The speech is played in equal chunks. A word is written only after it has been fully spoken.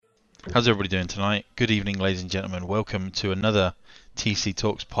How's everybody doing tonight? Good evening, ladies and gentlemen. Welcome to another TC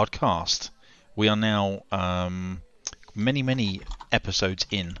Talks podcast. We are now many episodes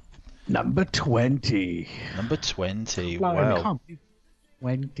in. Number 20. Number 20. I Wow. can't believe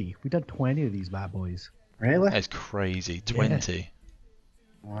 20. We done 20 of these bad boys. Really? That's crazy. 20.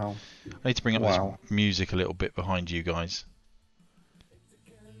 Wow. I need to bring up this music a little bit behind you guys.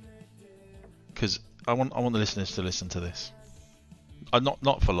 Because I want the listeners to listen to this.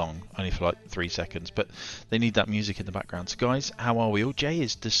 Not for long, only for like 3 seconds, but they need that music in the background. So guys, how are we all? Jay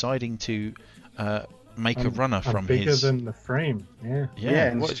is deciding to make a runner from bigger his... than the frame, yeah. Yeah,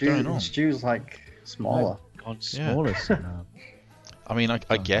 and what is going on? Stu's like smaller. God, smaller somehow. I mean,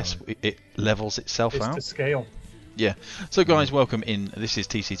 I guess it levels itself It's out. to scale. Yeah. So guys, welcome in. This is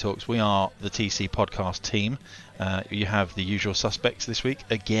TC Talks. We are the TC podcast team. You have the usual suspects this week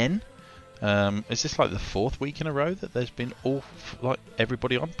again. Is this like the 4th week in a row that there's been like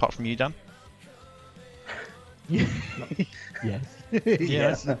everybody on, apart from you, Dan? Yes.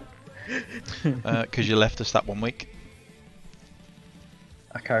 Yes. Because you left us that 1 week.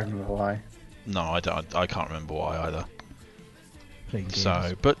 I can't remember why. No, I don't. I can't remember why either. Playing games.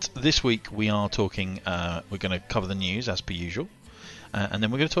 So, but this week we are talking. We're going to cover the news as per usual, and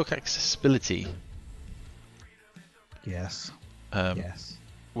then we're going to talk accessibility. Yes. Yes.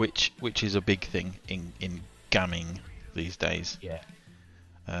 Which is a big thing in gaming these days. Yeah.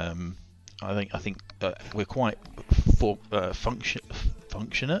 I think we're quite fortunate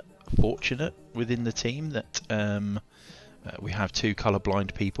within the team that we have 2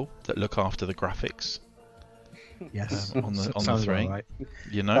 colourblind people that look after the graphics. Yes. On the Sounds three. right.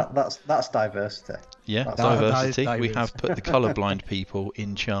 You know. That's diversity. Yeah, That's diversity. We diversity. have put the colourblind people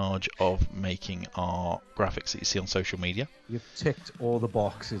in charge of making our graphics that you see on social media. You've ticked all the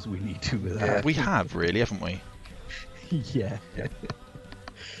boxes we need to with that. We have really, haven't we? Yeah.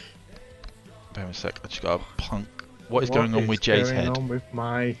 Bear me a sec. I just got a punk. What is going on with Jay's head? What is going on with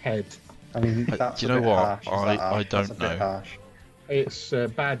my head? I mean, that's do you a know bit what? harsh. Is that I harsh? That's don't a bit know. harsh. It's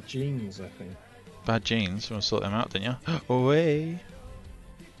bad genes, I think. Bad genes. You want to sort them out, don't you? Away.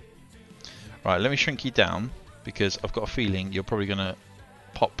 Right, let me shrink you down because I've got a feeling you're probably gonna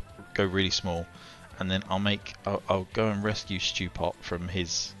go really small, and then I'll go and rescue Stu Pot from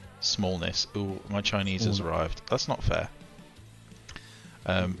his smallness. Ooh, my Chinese has arrived. That's not fair.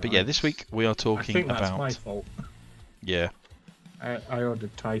 But yeah, this week we are I talking think that's about. my fault. Yeah. I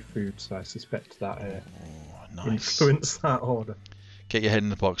ordered Thai food, so I suspect that Oh, nice. influenced that order. Get your head in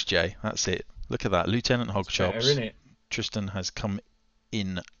the box, Jay. That's it. Look at that, Lieutenant Hogchops. Better, innit? Tristan has come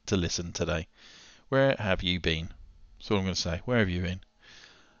in to listen today. Where have you been? That's all I'm going to say. Where have you been?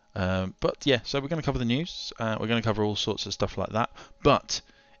 But yeah, so we're going to cover the news. We're going to cover all sorts of stuff like that. But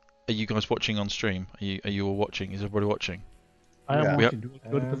are you guys watching on stream? Are you all watching? Is everybody watching? I am Yeah. watching. Do you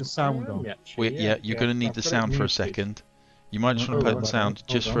want to put the sound on? Yeah, you're going to need the sound for a second. You might just want to put the sound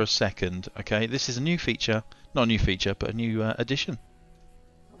just for a second. Okay, this is a new feature. Not a new feature, but a new addition.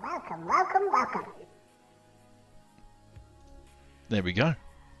 Welcome. There we go.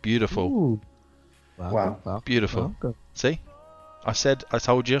 Beautiful. Ooh. Wow. Beautiful. Welcome. See? I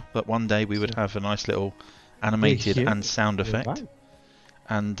told you that one day we would have a nice little animated Yeah. and sound You're effect. right.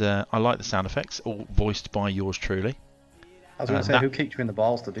 And I like the sound effects, all voiced by yours truly. I was going to say, who kicked you in the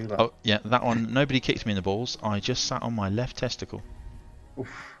balls to do that? Oh, yeah, that one, nobody kicked me in the balls. I just sat on my left testicle. Oof.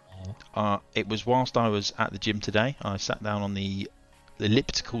 It was whilst I was at the gym today. I sat down on the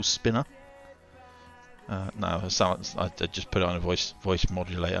elliptical spinner. No, I just put it on a voice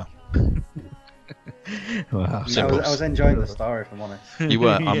modulator. Wow. I was enjoying the story, if I'm honest. You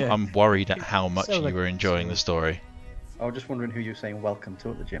were. Yeah. I'm worried at how much Sounds you like were a enjoying the story. I was just wondering who you were saying welcome to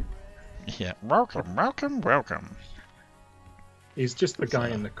at the gym. Yeah. Welcome. He's just the guy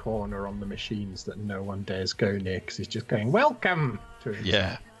in the corner on the machines that no one dares go near because he's just going, welcome! To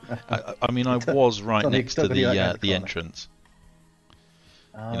himself. Yeah. I mean, I was right Don't next to need that guy in the the corner. entrance.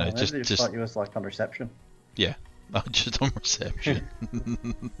 Oh, know, maybe just- they just thought you was like on reception. Yeah. Just on reception.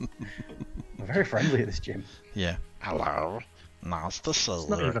 We're very friendly at this gym. Yeah. Hello. Nice to see It's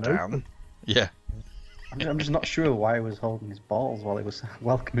not you even again. open. Yeah. I'm just not sure why he was holding his balls while he was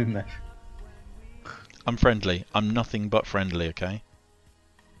welcoming me. I'm friendly. I'm nothing but friendly, okay?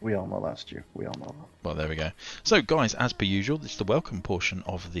 We all know that, Stu. We all know that. Well, there we go. So, guys, as per usual, this is the welcome portion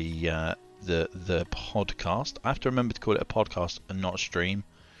of the podcast. I have to remember to call it a podcast and not a stream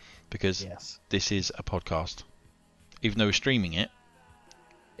because Yes. this is a podcast. Even though we're streaming it,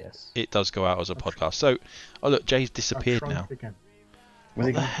 Yes. it does go out as a podcast. So, oh look, Jay's I've disappeared tried now. again. Was What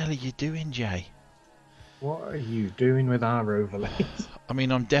he the hell are you doing, Jay? What are you doing with our overlays? I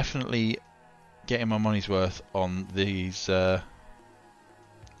mean, I'm definitely getting my money's worth on these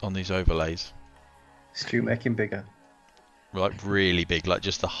on these overlays. Stu making bigger. Like really big, like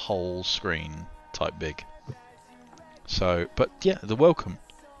just the whole screen type big. So, but yeah, the welcome.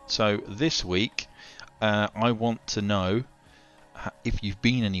 So this week, I want to know if you've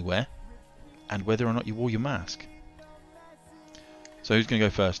been anywhere and whether or not you wore your mask. So who's going to go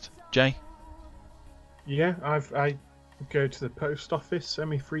first? Jay? Yeah, I go to the post office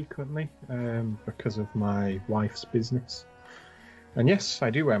semi-frequently because of my wife's business. And yes, I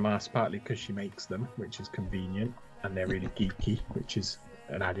do wear masks partly because she makes them, which is convenient, and they're really geeky, which is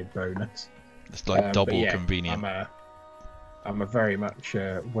an added bonus. It's like double but yeah, convenient. I'm a very much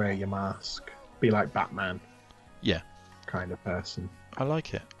wear your mask, be like Batman. Yeah. Kind of person. I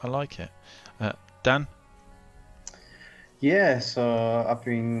like it. Dan? Yeah, so I've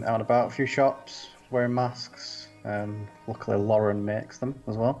been out and about a few shops wearing masks. Luckily, Lauren makes them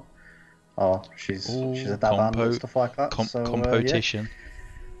as well. Oh, she's a dab hand and stuff like that. Competition. Yeah.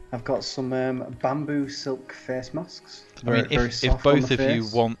 I've got some bamboo silk face masks. I mean, if both of you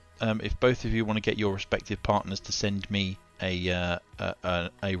want, if both of you want to get your respective partners to send me a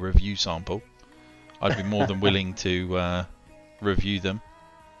review sample, I'd be more than willing to review them.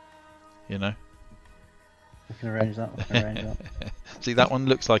 You know. We can arrange that. See, that one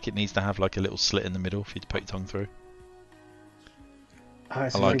looks like it needs to have like a little slit in the middle for you to put your tongue through. I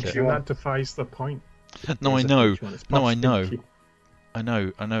like it. That defies the point. No, I know. No, I know. I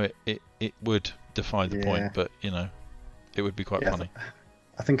know. It would defy the point, but you know, it would be quite funny.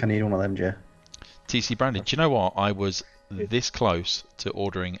 I think I need one of them, Jay. TC branded. Do you know what? I was this close to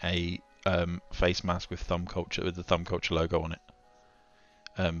ordering a face mask with the Thumb Culture logo on it.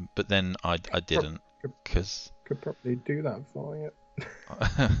 But then I didn't because could probably do that for you.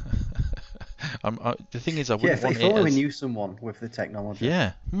 The thing is, I wouldn't want it. If only we knew someone with the technology.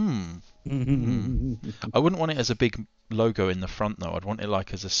 Yeah. I wouldn't want it as a big logo in the front though. I'd want it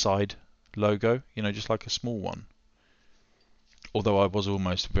like as a side logo, you know, just like a small one. Although I was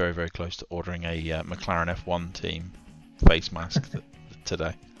almost very, very close to ordering a McLaren F1 team face mask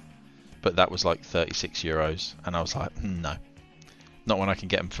today, but that was like €36, and I was like, no, not when I can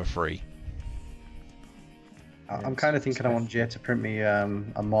get them for free. I'm kind of thinking I want Jay to print me a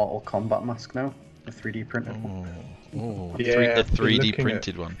Mortal Kombat mask now, a 3D printed one. A 3D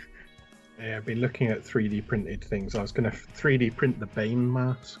printed one. Yeah, I've been looking at 3D printed things. I was going to 3D print the Bane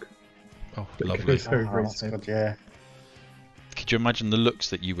mask. Oh, lovely. That's good, yeah. Could you imagine the looks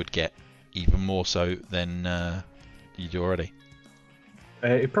that you would get, even more so than you do already?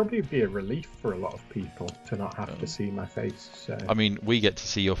 It'd probably be a relief for a lot of people to not have to see my face. So. I mean, we get to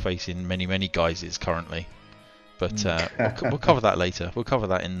see your face in many, many guises currently. But we'll cover that later. We'll cover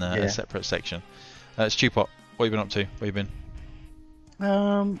that in a separate section. Stewpot, what have you been up to? Where have you been?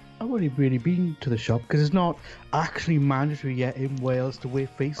 I've only really been to the shop because it's not actually mandatory yet in Wales to wear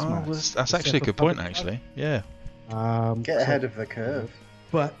face masks. Well, that's actually a good point, actually. Yeah. Get ahead of the curve.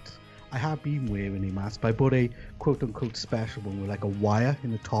 But I have been wearing a mask. But I bought a quote-unquote special one with like a wire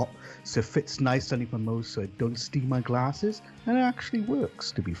in the top, so it fits nice underneath my nose, so it don't steam my glasses, and it actually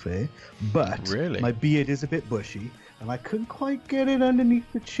works, to be fair. But my beard is a bit bushy, and I couldn't quite get it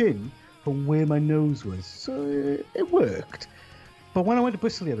underneath the chin from where my nose was, so it worked. But when I went to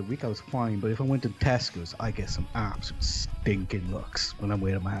Bristol the other week, I was fine. But if I went to Tesco's, I get some absolute stinking looks when I'm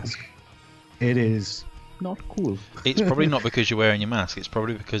wearing a mask. It is not cool. It's probably not because you're wearing your mask. It's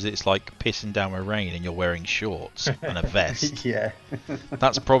probably because it's like pissing down with rain and you're wearing shorts and a vest. Yeah.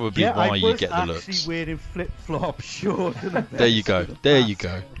 That's probably why you get the looks. I was actually wearing flip-flop shorts and a vest. There you go. There you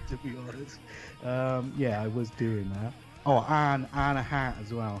go. To be honest. Yeah, I was doing that. Oh, and a hat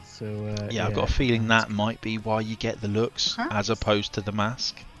as well. So yeah, I've got a feeling that might be why you get the looks as opposed to the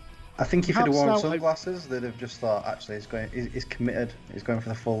mask. I think if he'd have worn sunglasses, they'd have just thought, actually, he's committed. He's going for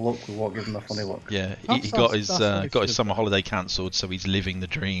the full look. We won't give him a funny look. Yeah, he got his summer holiday cancelled, so he's living the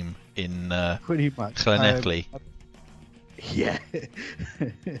dream in pretty much Llanelli. Yeah,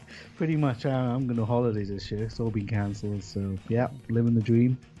 pretty much. I'm going to holiday this year. It's all been cancelled, so yeah, living the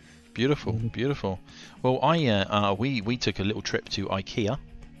dream. Beautiful, beautiful. Well, we took a little trip to IKEA,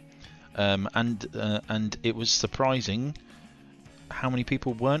 and it was surprising how many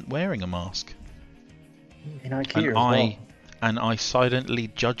people weren't wearing a mask. In IKEA as well. And I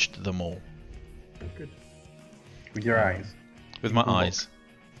silently judged them all. Good. With your eyes. With my eyes.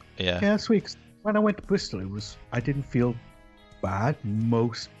 Yeah. Yeah, sweet. When I went to Bristol, I didn't feel bad.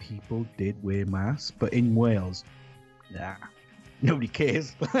 Most people did wear masks, but in Wales, nah. Nobody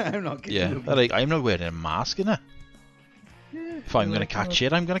cares. I'm not kidding. Yeah, I'm not wearing a mask, innit? Yeah, if I'm going to catch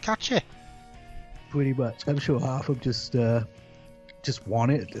it, I'm going to catch it. Pretty much. I'm sure half of them just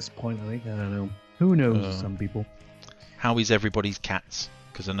want it at this point, I think. I don't know. Who knows, some people. How is everybody's cats?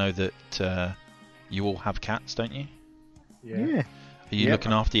 Because I know that you all have cats, don't you? Yeah. Are you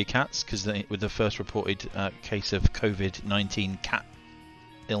looking after your cats? Because with the first reported case of COVID-19 cat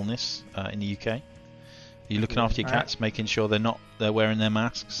illness in the UK, are you looking after your cats, making sure they're wearing their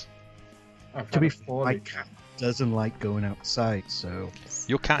masks? To be fair, my cat doesn't like going outside, so...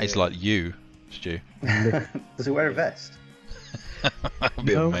 Your cat is like you, Stu. Does it wear a vest? That'd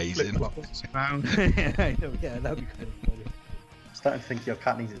be amazing. I know, yeah, that'd be kind of funny. I'm starting to think your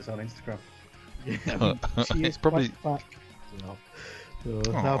cat needs its own Instagram. Yeah, she is probably quite fat, so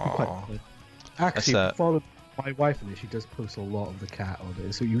that'll be quite fun. Actually, follow my wife in it. She does post a lot of the cat on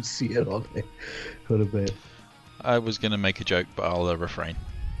it, so you'd see it on it quite a bit. I was going to make a joke, but I'll refrain.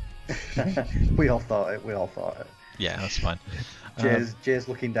 We all thought it. Yeah, that's fine. Jay's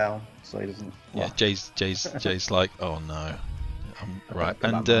looking down, so he doesn't. Yeah, Jay's like, oh no. Right,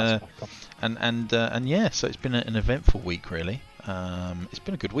 and yeah, so it's been an eventful week, really. It's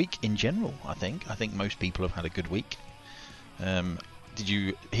been a good week in general, I think. I think most people have had a good week. Did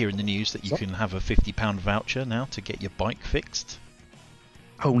you hear in the news that you can have a £50 voucher now to get your bike fixed?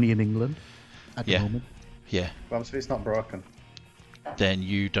 Only in England at the moment. Yeah. Well, so it's not broken. Then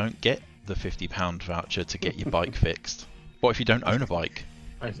you don't get the £50 voucher to get your bike fixed. What if you don't own a bike?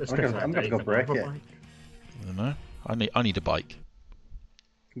 I'm going to go break it. I don't know. I need a bike.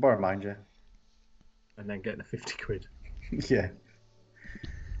 Borrow mine, Jay. And then getting a 50 quid. Yeah.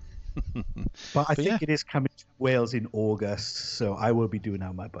 But I think it is coming to Wales in August, so I will be doing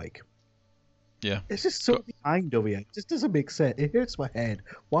out my bike. Yeah. It's just so behind over here. It just doesn't make sense. It hurts my head.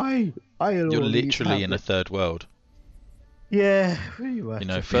 Why? You're literally in a third world. Yeah, pretty much. You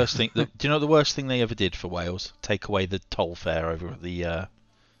know, first thing. Do you know the worst thing they ever did for Wales? Take away the toll fare over the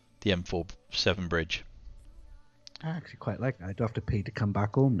M47 bridge. I actually quite like that. I don't have to pay to come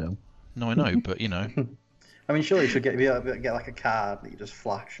back home now. No, I know, but you know. I mean, surely you should be able to get like a card that you just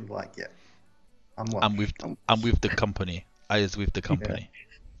flash and be like, yeah, I'm with the company. I is with the company.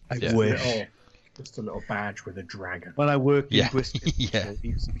 Yeah. I wish. Just a little badge with a dragon. When I worked in Bristol,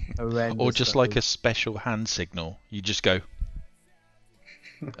 or just like a special hand signal. You just go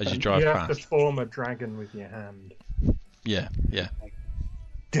as you drive past. You have to form a dragon with your hand. Yeah.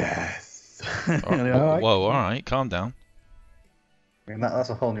 Death. Whoa, all right, calm down. I mean, that's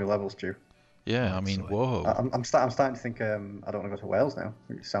a whole new level, Stu. Yeah, I mean, whoa. I'm starting to think I don't want to go to Wales now.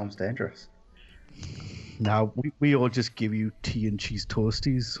 It sounds dangerous. Now we all just give you tea and cheese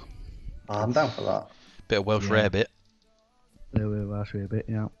toasties. I'm down for that. Bit of Welsh rarebit. A bit of Welsh rarebit,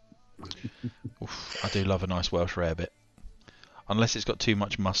 yeah. Oof, I do love a nice Welsh rarebit. Unless it's got too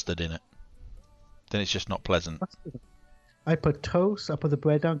much mustard in it, then it's just not pleasant. I put the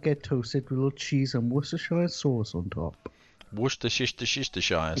bread down, get toasted with a little cheese and Worcestershire sauce on top. Worcestershire sauce.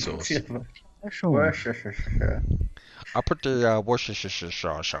 Worcestershire. I put the Worcestershire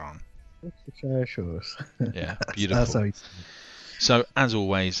sauce on. Worcestershire sauce. Yeah, beautiful. That's how it's... So, as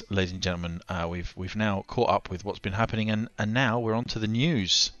always, ladies and gentlemen, we've now caught up with what's been happening, and now we're on to the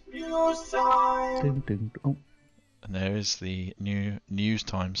news. News time! And there is the new news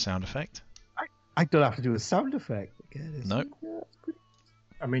time sound effect. I don't have to do a sound effect. No.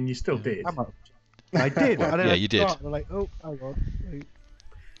 I mean, you still did. I did. Yeah, you did. I'm like, oh, hang on. Wait.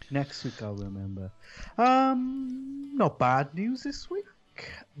 Next week I'll remember. Not bad news this week.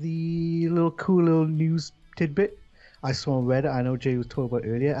 The cool little news tidbit I saw on Reddit, I know Jay was talking about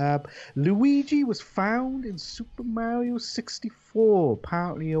earlier. Luigi was found in Super Mario 64.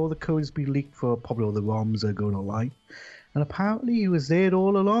 Apparently all the code has been leaked for probably all the ROMs are going online. And apparently he was there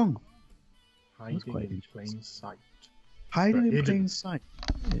all along. Hiding in plain sight. Hiding in plain sight.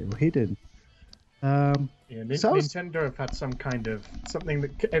 Yeah, hidden. Nintendo have had some kind of something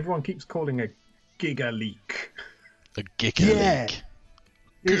that everyone keeps calling a Giga leak. A Giga leak.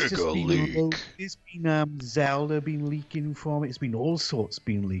 There's been Zelda been leaking from it. It's been all sorts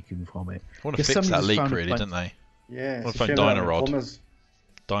been leaking from it. I want to fix that leak, really, don't they? Yeah. I want to find Dynarod.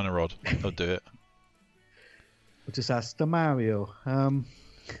 Dynarod, they'll do it. We'll just ask the Mario.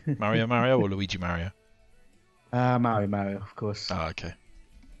 Mario or Luigi Mario? Mario, of course. Oh, okay.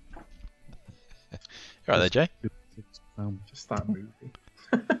 Right there, Jay. Just that movie.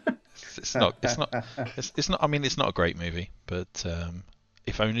 It's not. I mean, it's not a great movie, but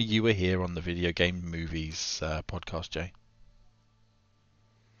if only you were here on the video game movies podcast, Jay.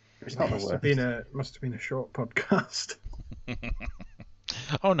 It's not must have been a short podcast.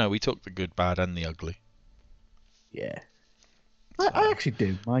 Oh no, we talked the good, bad, and the ugly. Yeah. I actually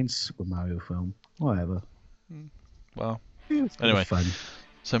do. Mine's Super Mario film. Whatever. Well, anyway. Fun.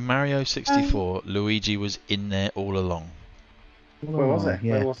 So Mario 64, Luigi was in there all along. Where was it?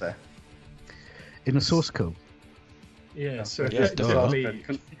 Yeah. Where was it? In the source code. Yeah, so Yes, effectively,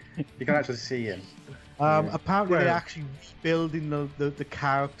 you can actually see him. Apparently, Well- they're actually building the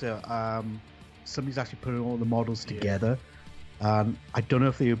character. Somebody's actually putting all the models together. I don't know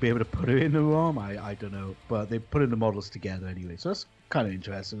if they'll be able to put it in the ROM. I don't know, but they're putting the models together anyway, so that's kind of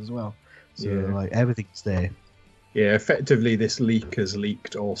interesting as well. So like everything's there. yeah, effectively this leak has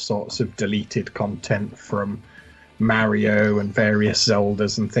leaked all sorts of deleted content from Mario and various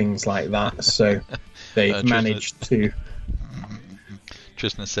Zeldas and things like that. So they've managed to.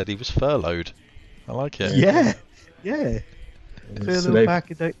 Tristan said he was furloughed. I like it. Yeah. So Further they've-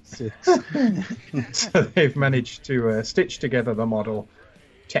 back in '96. So they've managed to stitch together the model,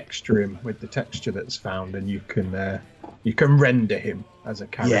 texture him with the texture that's found, and you can render him as a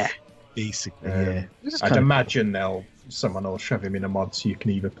character. Yeah, basically. Yeah. This is I'd kinda imagine someone will shove him in a mod so you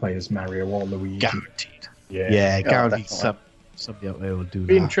can either play as Mario or Luigi. guaranteed. Yeah. Yeah, guaranteed. definitely. Somebody out there will do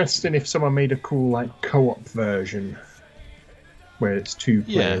Be that. interesting if someone made a cool like co-op version where it's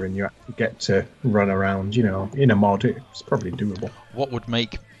two-player Yeah. and you actually get to run around. In a mod, it's probably doable. What would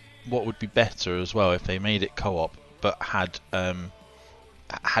be better as well if they made it co-op, but had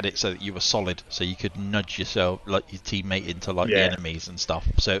it so that you were solid, so you could nudge yourself, like your teammate, into like the Yeah. enemies and stuff.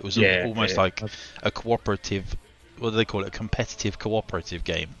 So it was Yeah, almost yeah. like a cooperative. What do they call it? A competitive cooperative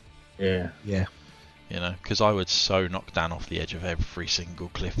game. Yeah. Yeah. Because I would so knock Dan off the edge of every single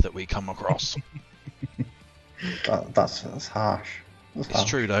cliff that we come across. That's harsh. That's It's harsh.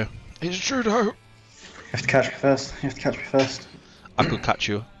 true though. It's true though. You have to catch me first. I could catch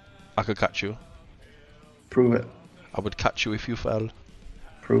you. Prove it. I would catch you if you fell.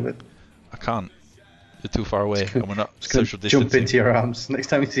 Prove it. I can't. You're too far away. And we're not Just gonna social jump distancing. into your arms. Next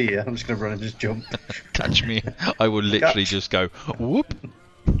time you see you, I'm just gonna run and just jump. Catch me. I will literally just go whoop.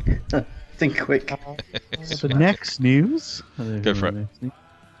 Think quick. So next news. Go for it.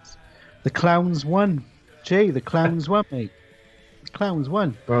 The clowns won. Jay, the clowns won, mate. The clowns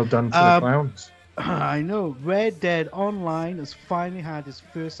won. Well done to the Um, clowns. I know. Red Dead Online has finally had its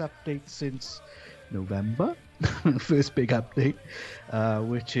first update since November. First big update,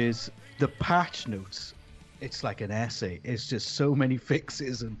 which is the patch notes. It's like an essay. It's just so many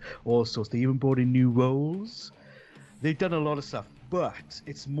fixes and all sorts. They even brought in new roles. They've done a lot of stuff, but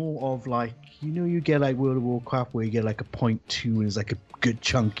it's more of like, you get like World of Warcraft where you get like a 0.2 and it's like a good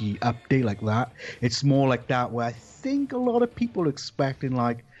chunky update like that. It's more like that where I think a lot of people are expecting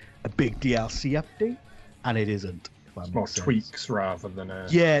like a big DLC update, and it isn't. If that More makes sense. tweaks rather than a.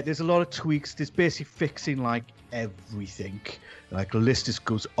 Yeah, there's a lot of tweaks. There's basically fixing like everything. Like the list just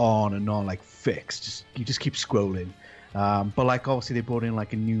goes on and on, like fix. You just keep scrolling. But like obviously they brought in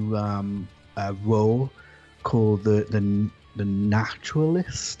like a new role called the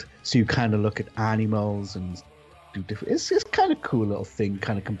naturalist. So you kind of look at animals and do different. It's kind of cool little thing,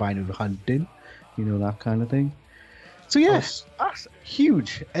 kind of combined with hunting, that kind of thing. So yes, that's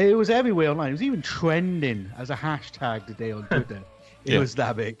huge. It was everywhere online. It was even trending as a hashtag today on Twitter. It was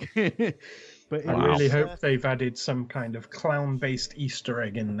that big. But I really hope they've added some kind of clown-based Easter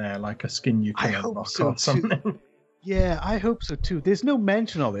egg in there, like a skin you I can hope unlock so, or something. Yeah, I hope so too. There's no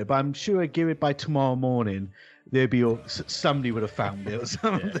mention of it, but I'm sure I'd give it by tomorrow morning. Somebody would have found it or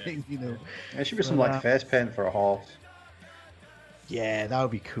something, There should be some like face paint for a horse. Yeah, that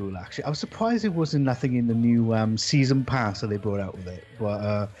would be cool. Actually, I was surprised there wasn't nothing in the new season pass that they brought out with it.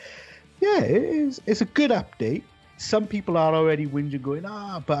 But yeah, it's a good update. Some people are already whinging, going,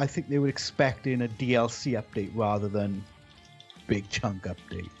 but I think they were expecting a DLC update rather than big chunk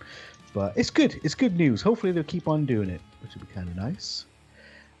update. But it's good. It's good news. Hopefully they'll keep on doing it, which would be kind of nice.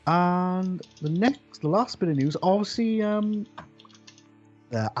 And the last bit of news, obviously,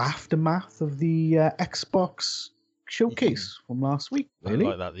 the aftermath of the Xbox showcase from last week. Really, I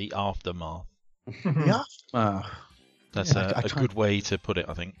like that. The aftermath. the aftermath. That's Yeah, I a good way to put it,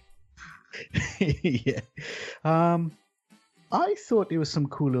 I think. Yeah. I thought there was some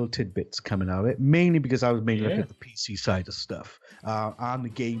cool little tidbits coming out of it, mainly because I was mainly looking at the PC side of stuff. And the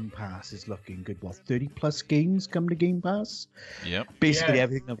Game Pass is looking good. 30 plus games come to Game Pass? Yep. Basically, Yeah.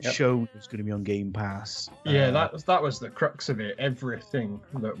 everything I've shown is going to be on Game Pass. Yeah, that was the crux of it. Everything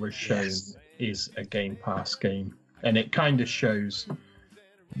that was shown is a Game Pass game. And it kind of shows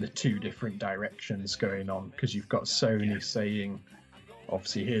the two different directions going on, because you've got Sony saying,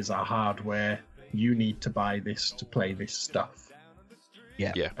 obviously, here's our hardware. You need to buy this to play this stuff.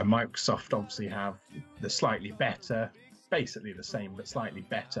 Yeah. And Microsoft obviously have the slightly better, basically the same, but slightly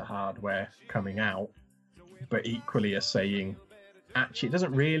better hardware coming out, but equally are saying, actually, it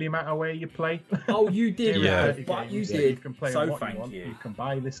doesn't really matter where you play. Oh, you did, Yeah. but you Yeah, did. You can play So on what thank you want. you. You can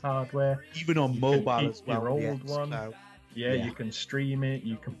buy this hardware. Even on You can mobile keep as well. your the old one. xCloud. Yeah, Yeah. you can stream it.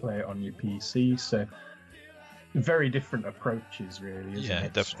 You can play it on your PC. So very different approaches, really, isn't Yeah,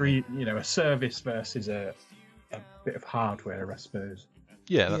 it? definitely. A service versus a bit of hardware, I suppose.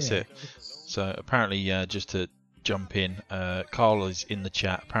 Yeah, that's Yeah, it. So apparently, just to jump in, Carl is in the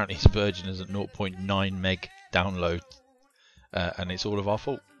chat. Apparently his version is at 0.9 meg download, and it's all of our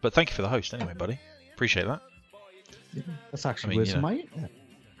fault. But thank you for the host anyway, buddy. Appreciate that. That's actually I mean, worse you than know. my internet.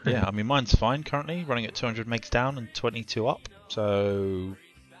 Yeah, I mean mine's fine currently, running at 200 megs down and 22 up. So,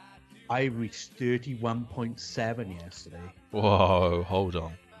 I reached 31.7 yesterday. whoa, hold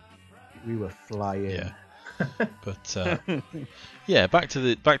on. We were flying. Yeah. But yeah, back to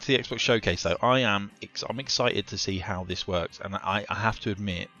the Xbox showcase though. I'm excited to see how this works, and I have to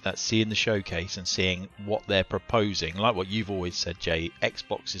admit that seeing the showcase and seeing what they're proposing, like what you've always said, Jay,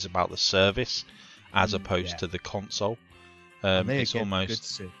 Xbox is about the service as opposed to the console. It's almost good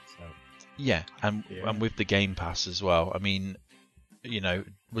service out. yeah, and with the Game Pass as well. I mean,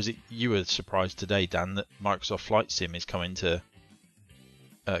 was it you were surprised today, Dan, that Microsoft Flight Sim is coming to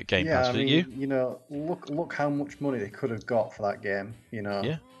Game Pass? I mean, you? Look how much money they could have got for that game.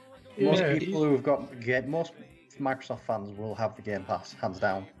 Yeah. Most people who have got most Microsoft fans will have the Game Pass, hands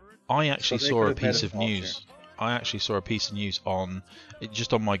down. I actually saw a piece of fortune. news. I actually saw a piece of news on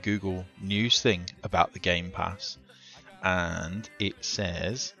my Google News thing about the Game Pass, and it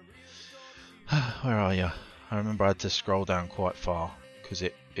says, where are you? I remember I had to scroll down quite far because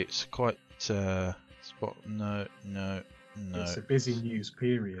it's quite spot. No. It's a busy news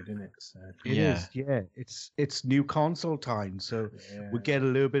period, isn't it? So. It is, yeah. It's new console time, so we get a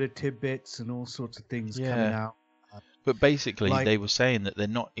little bit of tidbits and all sorts of things coming out. But basically, they were saying that they're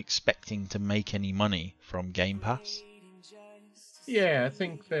not expecting to make any money from Game Pass. Yeah, I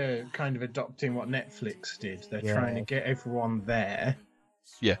think they're kind of adopting what Netflix did. They're trying to get everyone there.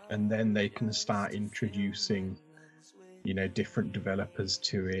 Yeah. And then they can start introducing, different developers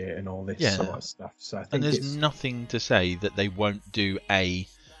to it and all this sort of stuff. So I think and there's nothing to say that they won't do a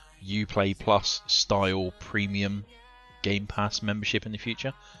Uplay Plus style premium Game Pass membership in the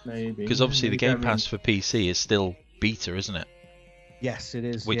future. Maybe. Because obviously the Game Pass for PC is still beta, isn't it? Yes, it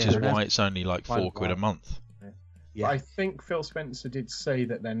is. Which is why it's only like £4 a month. Yeah. I think Phil Spencer did say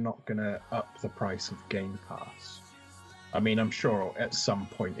that they're not going to up the price of Game Pass. I mean, I'm sure at some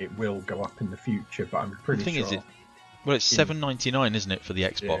point it will go up in the future, but I'm pretty sure. The thing is, it's $7.99, isn't it, for the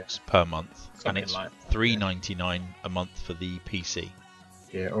Xbox per month, and it's $3.99 a month for the PC.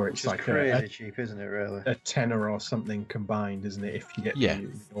 Yeah, or it's like crazy cheap, isn't it? Really, a tenner or something combined, isn't it? If you get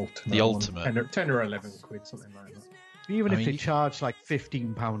the ultimate, 10 or 11 quid, something like that. Even if they charge like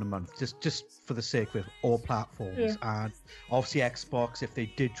 £15 a month, just for the sake of all platforms, and obviously Xbox, if they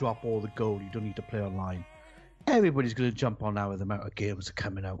did drop all the gold, you don't need to play online. Everybody's going to jump on now with the amount of games that are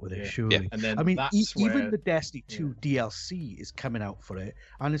coming out with it, surely. Yeah. And then I mean, even the Destiny 2 DLC is coming out for it,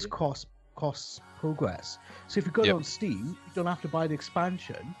 and it's cost progress. So if you go on Steam, you don't have to buy the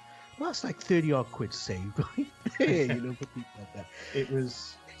expansion. Well, that's like 30-odd quid saved, right? For people like that. It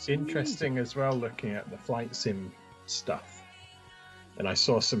was interesting as well looking at the flight sim stuff. And I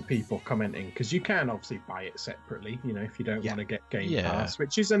saw some people commenting, because you can obviously buy it separately, if you don't want to get Game Pass,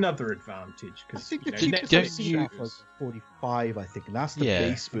 which is another advantage. Cause, I think the Netflix cheapest for 45, I think, and that's the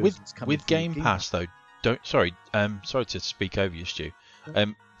base version. With Game Pass though, sorry to speak over you, Stu.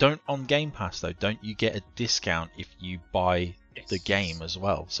 On Game Pass though, don't you get a discount if you buy the game as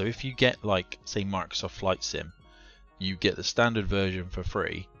well? So if you get like say Microsoft Flight Sim, you get the standard version for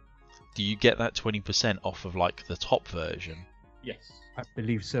free. Do you get that 20% off of like the top version? Yes. I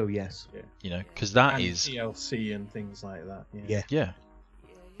believe so, yes. Yeah. Because that and is DLC and things like that. Yeah,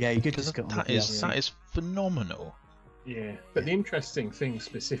 you get discount. That is phenomenal. Yeah, but the interesting thing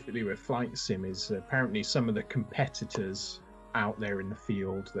specifically with Flight Sim is apparently some of the competitors out there in the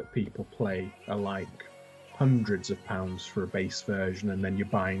field that people play are like hundreds of pounds for a base version, and then you're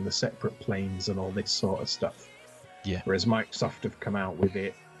buying the separate planes and all this sort of stuff. Yeah. Whereas Microsoft have come out with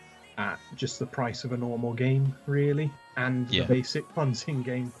it at just the price of a normal game, really, and the basic ones in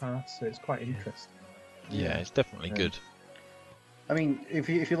Game Pass. So it's quite interesting. Yeah, it's definitely good. I mean, if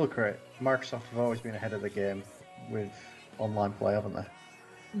you look at it, Microsoft have always been ahead of the game with online play, haven't they?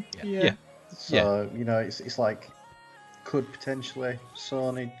 Yeah. So it's like, could potentially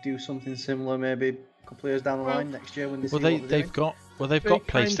Sony do something similar, maybe a couple of years down the line next year when they see what they've got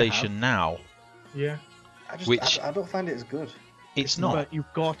PlayStation Now. Yeah. I don't find it as good. It's not. But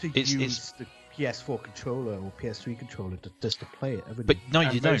you've got to use the PS4 controller or PS3 controller just to play it. But no, you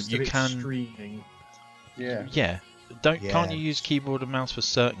and don't. You can. Streaming. Yeah. Yeah. Can't you use keyboard and mouse for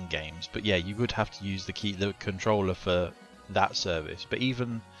certain games? But yeah, you would have to use the controller for that service. But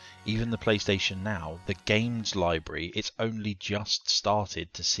even the PlayStation Now, the games library, it's only just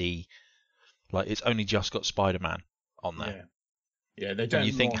started to see. Like it's only just got Spider-Man on there. Yeah, they don't.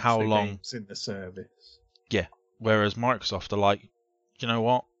 You think launch how the long games in the service? Yeah. Whereas Microsoft are like, you know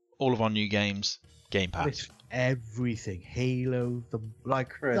what? All of our new games, Game But it's Pass. everything. Halo,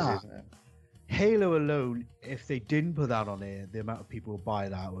 Crazy, that. isn't it? Halo alone, if they didn't put that on there, the amount of people who buy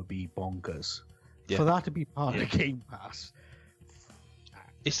that would be bonkers. Yeah. For that to be part of Game Pass.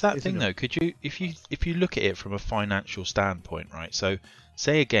 It's that Isn't thing it? though. Could you, if you look at it from a financial standpoint, right? So,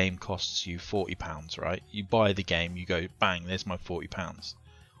 say a game costs you £40, right? You buy the game, you go, bang, there's my £40,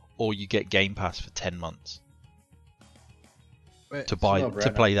 or you get Game Pass for 10 months to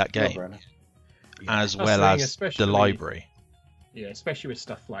play that game, as That's well the thing, as especially- the library. Yeah, especially with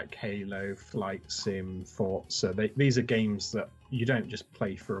stuff like Halo, Flight Sim, Forza. These are games that you don't just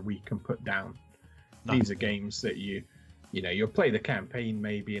play for a week and put down. No. These are games that you'll play the campaign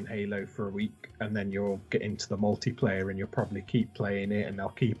maybe in Halo for a week, and then you'll get into the multiplayer and you'll probably keep playing it, and they'll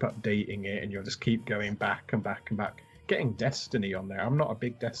keep updating it, and you'll just keep going back and back and back. Getting Destiny on there. I'm not a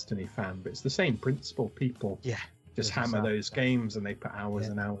big Destiny fan, but it's the same principle. People Yeah. just That's hammer exactly those games and they put hours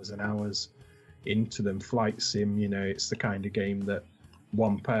and hours and hours into them. Flight Sim, it's the kind of game that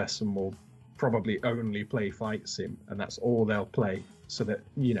one person will probably only play Flight Sim, and that's all they'll play. So that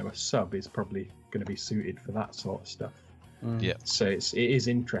a sub is probably going to be suited for that sort of stuff. Yeah. So it is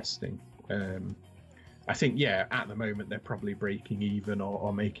interesting. I think at the moment they're probably breaking even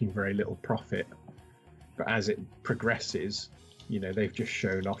or making very little profit. But as it progresses, they've just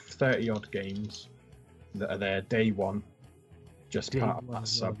shown off 30 odd games that are there day one, just part of that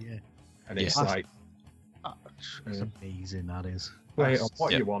sub. Yeah. And it's That's- like, It's amazing, that is. play That's on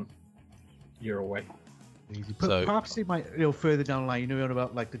what Yeah. you want, you're away. crazy. But So- perhaps they might, further down the line,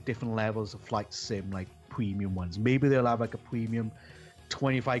 about like the different levels of Flight Sim, like premium ones. Maybe they'll have like a premium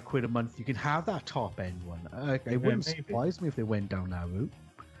 25 quid a month. You can have that top end one. It wouldn't maybe. surprise me if they went down that route.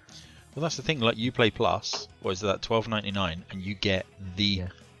 Well, that's the thing. Like you play Plus, or is that $12.99, and you get the Yeah.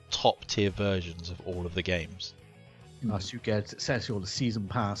 top tier versions of all of the games. So you get essentially all the season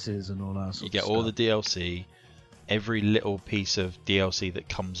passes and all that sort You of get stuff. all the DLC, every little piece of DLC that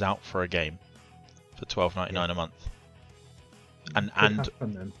comes out for a game for $12.99 a month, and Could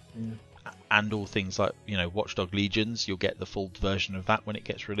happen then. Yeah. and all things like Watch Dogs Legions. You'll get the full version of that when it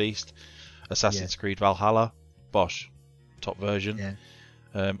gets released. Assassin's Creed Valhalla, bosh, top version.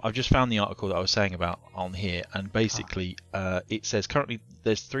 Yeah. I've just found the article that I was saying about on here, and basically it says currently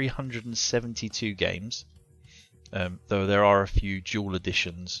there's 372 games, though there are a few dual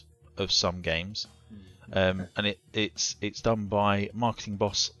editions of some games, and it's done by marketing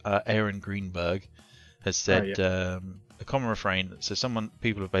boss Aaron Greenberg. Has said a common refrain. So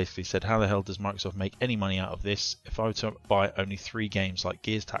people have basically said, how the hell does Microsoft make any money out of this? If I were to buy only 3 games like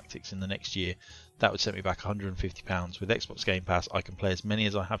Gears Tactics in the next year, that would set me back £150. With Xbox Game Pass, I can play as many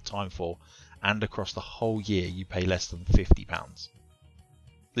as I have time for, and across the whole year, you pay less than £50.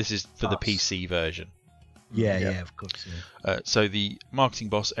 This is for the PC version. Yeah, of course. Yeah. So the marketing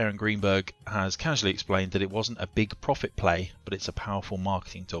boss, Aaron Greenberg, has casually explained that it wasn't a big profit play, but it's a powerful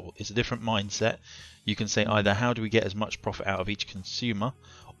marketing tool. It's a different mindset. You can say either how do we get as much profit out of each consumer,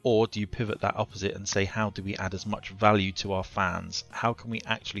 or do you pivot that opposite and say how do we add as much value to our fans? How can we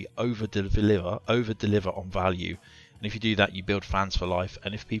actually over-deliver on value? And if you do that, you build fans for life.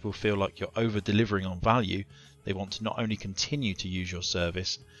 And if people feel like you're over-delivering on value, they want to not only continue to use your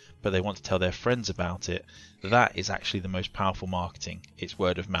service, but they want to tell their friends about it. That is actually the most powerful marketing. It's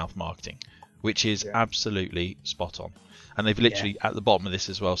word of mouth marketing, which is absolutely spot on. And they've literally at the bottom of this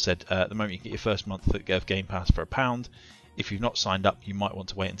as well said, at the moment you get your first month of Game Pass for £1. If you've not signed up, you might want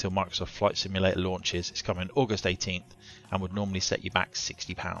to wait until Microsoft Flight Simulator launches. It's coming August 18th and would normally set you back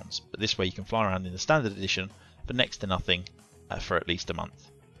 £60. But this way you can fly around in the standard edition for next to nothing for at least a month.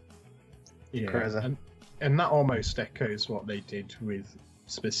 Yeah, Crazy. and that almost echoes what they did with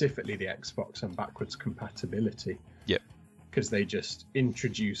specifically the Xbox and backwards compatibility. Yep. Because they just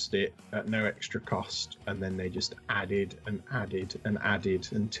introduced it at no extra cost, and then they just added and added and added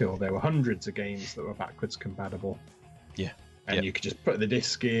until there were hundreds of games that were backwards compatible. Yeah. And you could just put the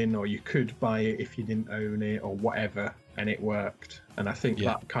disc in, or you could buy it if you didn't own it, or whatever, and it worked. And I think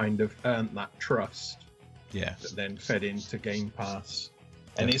that kind of earned that trust Yeah. that then fed into Game Pass.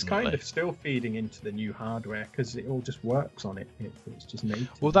 And it's kind Definitely. of still feeding into the new hardware because it all just works on it. It's just native.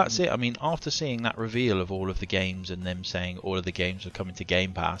 Well, that's it. I mean, after seeing that reveal of all of the games and them saying all of the games are coming to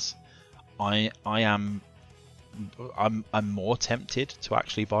Game Pass, I'm more tempted to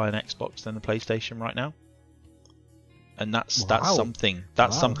actually buy an Xbox than the PlayStation right now. And that's something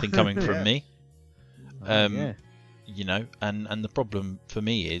coming from me. You know, and the problem for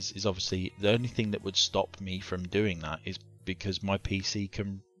me is obviously the only thing that would stop me from doing that is because my PC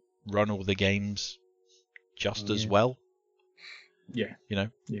can run all the games just as well. Yeah. You know.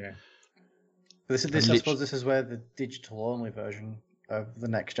 Yeah. I suppose this is where the digital-only version of the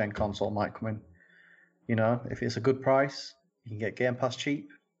next-gen console might come in. You know, if it's a good price, you can get Game Pass cheap.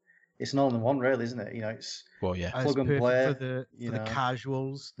 It's an all-in-one, really, isn't it? You know, it's plug and play for the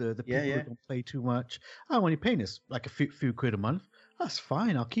casuals, the people who don't play too much. Oh, when you're paying this like a few quid a month, that's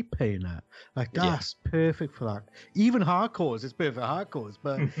fine. I'll keep paying that. Like that's perfect for that. Even hardcores, it's perfect for hardcores,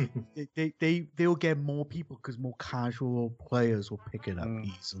 but they'll get more people because more casual players will pick it up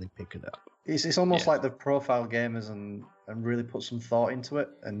easily. Pick it up. It's almost like they've profiled gamers and really put some thought into it,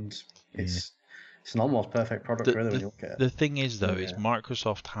 and it's an almost perfect product, really, when you look at it. The thing is, though, is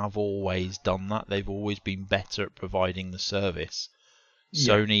Microsoft have always done that. They've always been better at providing the service.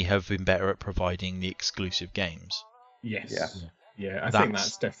 Sony have been better at providing the exclusive games. Yes. Yeah, I think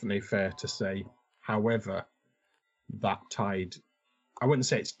that's definitely fair to say. However, that tide, I wouldn't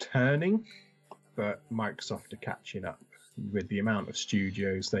say it's turning, but Microsoft are catching up with the amount of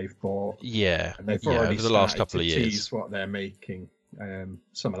studios they've bought. Yeah, and they've already over the last couple of years tease what they're making.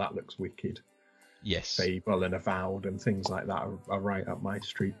 Some of that looks wicked. Yes, Fable and Avowed and things like that are right up my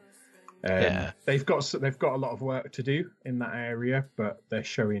street. They've got a lot of work to do in that area, but they're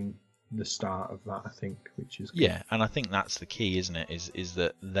showing the start of that, I think, which is good. Yeah, and I think that's the key, isn't it? Is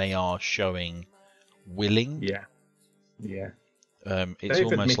that they are showing willing. Yeah. It's they've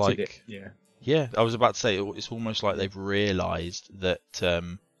almost like it. Yeah, I was about to say it's almost like they've realised that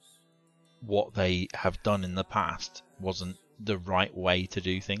what they have done in the past wasn't the right way to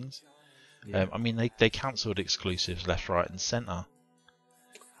do things. Yeah. I mean, they cancelled exclusives left, right, and centre,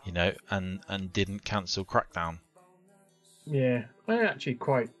 you know, and didn't cancel Crackdown. Yeah, I actually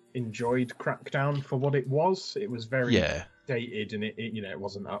quite enjoyed Crackdown for what it was. It was very dated, and it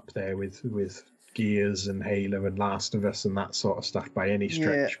wasn't up there with Gears and Halo and Last of Us and that sort of stuff by any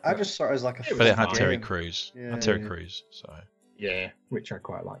stretch. Yeah, I just saw it as like a. But it had Terry Crews. So. Yeah, which I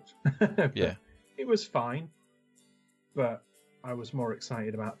quite liked. Yeah, it was fine, but I was more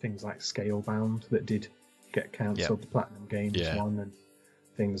excited about things like Scalebound that did get cancelled, the Platinum Games one, and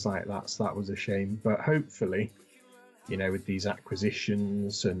things like that. So that was a shame. But hopefully, you know, with these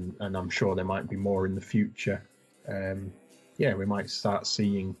acquisitions, and I'm sure there might be more in the future, we might start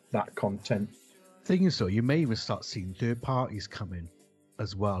seeing that content. Thing is, though, you may even start seeing third parties come in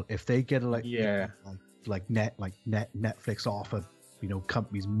as well if they get like Netflix offer, you know,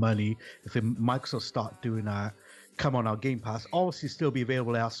 companies money. If Microsoft start doing that, come on our Game Pass, obviously still be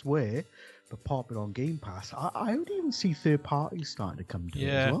available elsewhere, but pop it on Game Pass. I would even see third parties starting to come to it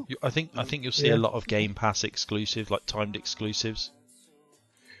as well. I think you'll see a lot of Game Pass exclusives, like timed exclusives,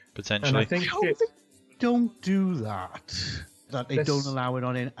 potentially. And I think they don't do that. That they don't allow it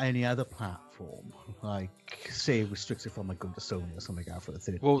on any other platform, like say restricted from like going to Sony or something like that for the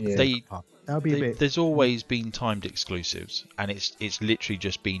third. Well, that'll be a bit. There's always been timed exclusives, and it's literally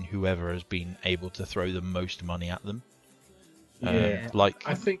just been whoever has been able to throw the most money at them. I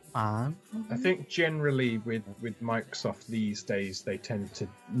think generally with Microsoft these days, they tend to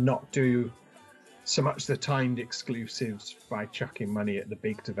not do so much the timed exclusives by chucking money at the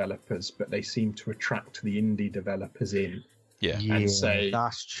big developers, but they seem to attract the indie developers in. And say,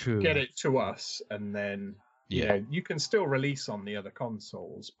 that's true. Get it to us, and then you know, you can still release on the other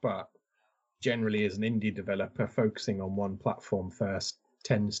consoles, but generally as an indie developer, focusing on one platform first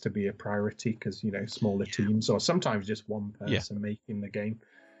tends to be a priority because, you know, smaller teams or sometimes just one person making the game.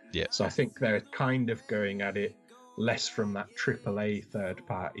 So I think they're kind of going at it less from that AAA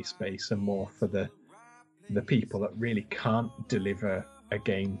third-party space and more for the people that really can't deliver a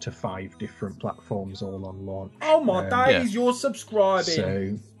game to 5 different platforms all on launch. Oh my days, you're subscribing.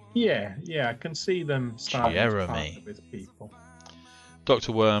 So I can see them starting to partner with people.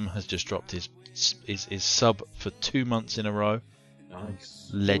 Dr. Worm has just dropped his sub for 2 months in a row. Nice.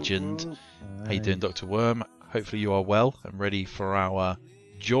 Legend. How you doing, Dr. Worm? Hopefully you are well and ready for our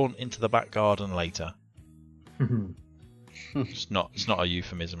jaunt into the back garden later. It's not a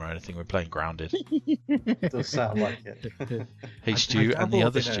euphemism or anything. We're playing Grounded. Does sound like it. Hey Stu and the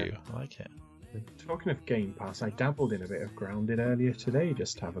other Stu. I like it. Talking of Game Pass, I dabbled in a bit of Grounded earlier today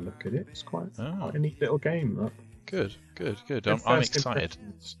just to have a look at it. It's quite a neat little game. That. Good. I'm excited.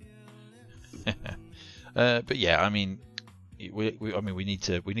 But yeah, I mean, we need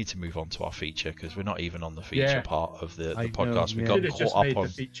to move on to our feature because we're not even on the feature part of the podcast. We got caught up on the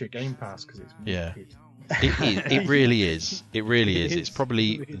feature Game Pass because it's wicked. It really is. It really is. It's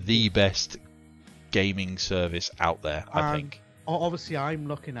probably the best gaming service out there, I think. Obviously, I'm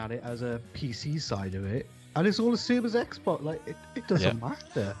looking at it as a PC side of it. And it's all the same as Xbox. Like it doesn't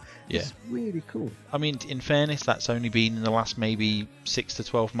matter. Yeah. It's really cool. I mean, in fairness, that's only been in the last maybe 6 to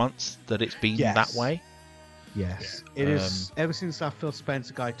 12 months that it's been that way. Yes, it is. Ever since that Phil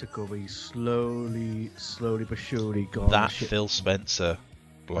Spencer guy took over, he's slowly but surely gone. That Phil Spencer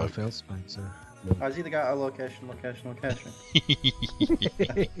bloke. Phil Spencer. Has he the guy at location?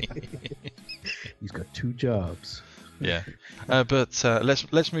 He's got 2 jobs. Yeah, but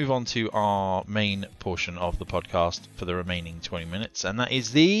let's move on to our main portion of the podcast for the remaining 20 minutes, and that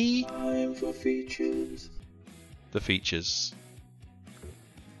is the time for features. The features.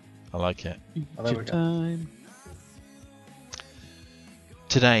 I like it. Feature time.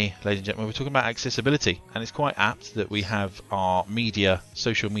 Today, ladies and gentlemen, we're talking about accessibility, and it's quite apt that we have our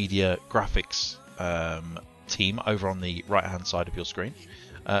social media graphics team over on the right-hand side of your screen,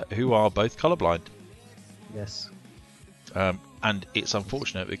 who are both colourblind. Yes. And it's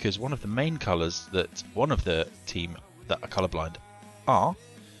unfortunate because one of the main colours that one of the team that are colourblind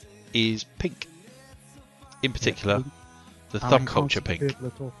is pink. In particular, the thumb culture pink.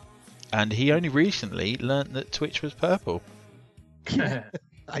 And he only recently learnt that Twitch was purple.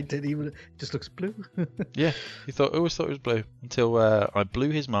 I didn't even. It just looks blue. Yeah, he always thought it was blue until I blew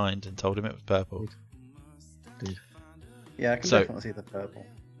his mind and told him it was purple. Dude. Yeah, I can definitely see the purple.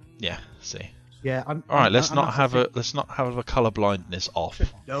 Yeah, see. Yeah. All right, let's not have a colour blindness off.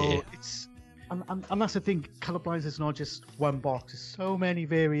 No, here. it's and that's the thing. Colorblind is not just one box. There's so many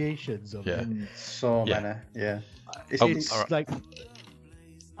variations of it. So many. Yeah. It's like,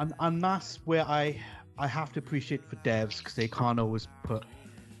 and that's where I have to appreciate for devs because they can't always put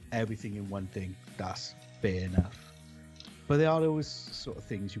everything in one thing. That's fair enough. But there are always sort of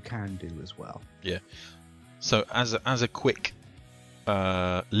things you can do as well. Yeah. So as a quick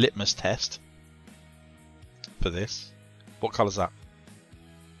litmus test for this, what colour's that?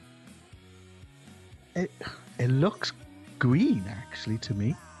 It looks green actually to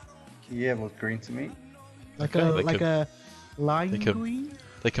me. Yeah, it looks green to me. Like a lime green.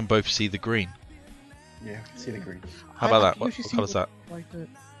 They can both see the green. Yeah, I can see the green. How about that? What colour's that?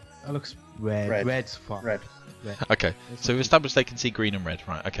 That looks red. Red's fine. Red. Okay, so we've established they can see green and red.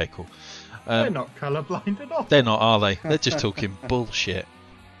 Right, okay, cool. They're not colourblind at all. They're not, are they? They're just talking bullshit.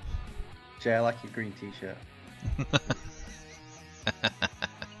 Jay, I like your green t-shirt.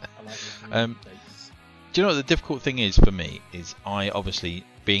 Do you know what the difficult thing is for me? Is I obviously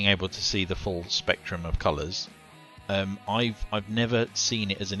being able to see the full spectrum of colours. I've never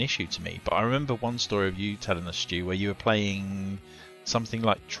seen it as an issue to me, but I remember one story of you telling us, Stu, where you were playing something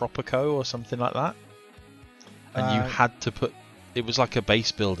like Tropico or something like that, and you had to put. It was like a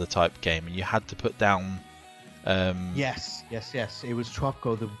base builder type game, and you had to put down. Yes. It was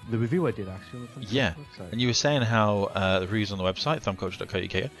Tropico, the review I did actually. Yeah, and you were saying how the reviews on the website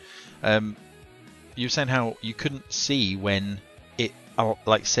thumbculture.co.uk. You were saying how you couldn't see when it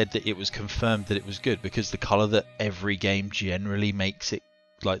said that it was confirmed that it was good because the colour that every game generally makes it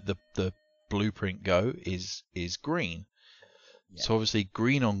like the blueprint go is green. Yeah. So obviously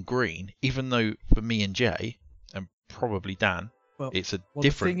green on green, even though for me and Jay and probably Dan, it's a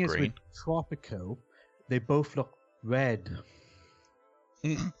different green. The thing is with Tropico, they both look red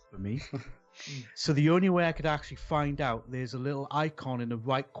for me. So the only way I could actually find out, there's a little icon in the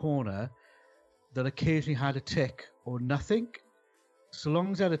right corner that occasionally had a tick or nothing. So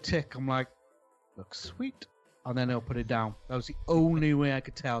long as I had a tick, I'm like, looks sweet. And then I'll put it down. That was the only way I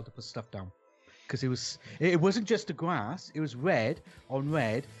could tell to put stuff down. Because it wasn't just the grass, it was red on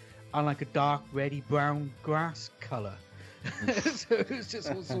red and like a dark reddy brown grass colour. So it was just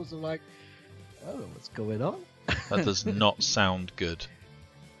all sorts of like, I don't know what's going on. That does not sound good.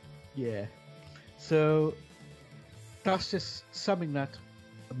 Yeah. So that's just something that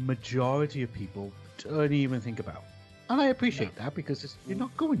a majority of people don't even think about. And I appreciate that because you're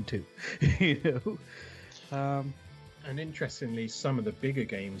not going to, you know. And interestingly, some of the bigger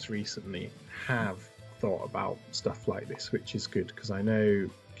games recently have thought about stuff like this, which is good because I know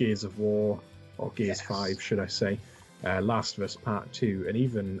Gears of War, or Gears 5, should I say, Last of Us Part 2, and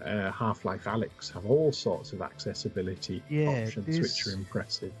even Half-Life Alyx have all sorts of accessibility options, which are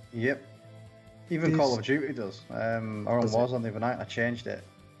impressive. Yep. Even Call of Duty does. Or on Warzone the other night, I changed it.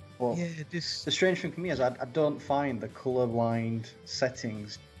 But the strange thing for me is I don't find the colourblind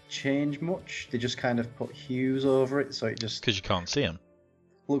settings change much. They just kind of put hues over it, so it just... Because you can't see them.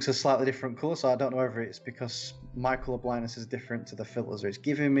 Looks a slightly different colour, so I don't know whether it's because my colour blindness is different to the filters it's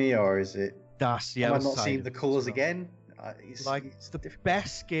giving me, or is it... That's the Am I other not side seeing the colours again? It's the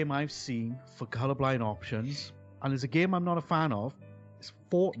best game I've seen for colourblind options, and there's a game I'm not a fan of, it's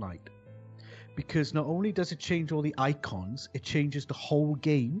Fortnite. because not only does it change all the icons, it changes the whole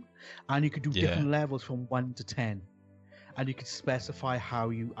game, and you can do different levels from 1 to 10. And you can specify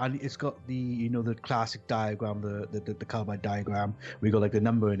how you, and it's got the the classic diagram, the carbide diagram. We got like the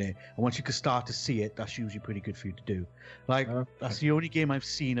number in it, and once you can start to see it, that's usually pretty good for you to do. Like that's the only game I've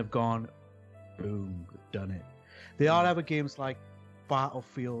seen have gone, boom, done it. There are other games like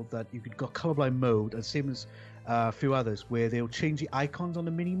Battlefield that you could got colorblind mode, and same as a few others where they'll change the icons on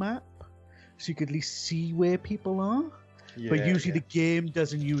the mini map, so you can at least see where people are. But usually the game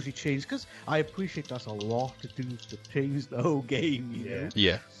doesn't usually change, because I appreciate that's a lot to do to change the whole game. You know?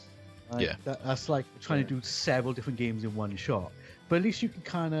 Yeah. That's like trying to do several different games in one shot. But at least you can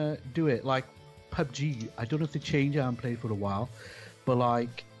kind of do it. Like PUBG, I don't know if they change it. I haven't played for a while, but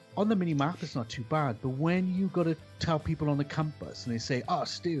like on the mini map, it's not too bad. But when you got to tell people on the compass and they say, "Oh,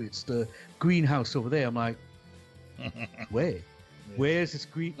 Stu, it's the greenhouse over there," I'm like, where? Where's this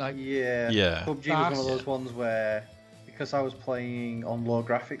green? Like, PUBG was one of those ones where, because I was playing on low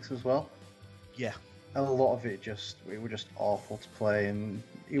graphics as well. Yeah. And a lot of it were just awful to play, and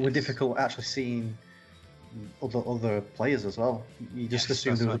it was difficult actually seeing other players as well. You just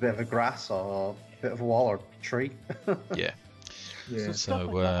assumed there was a bit of a grass or a bit of a wall or a tree. Yeah. So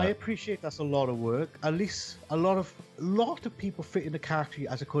like I appreciate that's a lot of work. At least a lot of people fit in the category,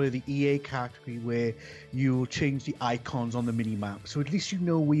 as I call it, the EA category, where you change the icons on the mini map. So at least you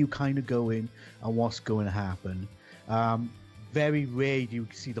know where you kind of go in and what's going to happen. Very rare do you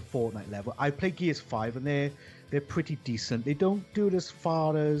see the Fortnite level. I play Gears 5 and they're pretty decent. They don't do it as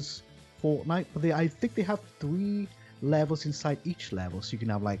far as Fortnite, but I think they have 3 levels inside each level, so you can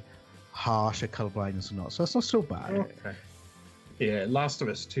have like harsher color blindness or not. So that's not so bad. Okay. Yeah, Last of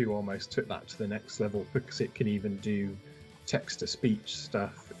Us 2 almost took that to the next level, because it can even do text-to-speech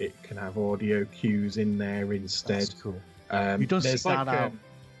stuff. It can have audio cues in there instead. That's cool. You don't see that out.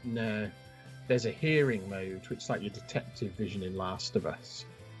 No. There's a hearing mode, which is like your detective vision in Last of Us.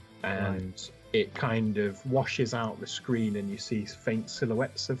 And it kind of washes out the screen and you see faint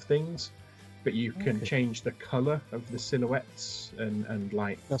silhouettes of things. But you can change the colour of the silhouettes and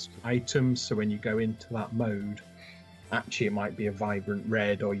like items. So when you go into that mode, actually it might be a vibrant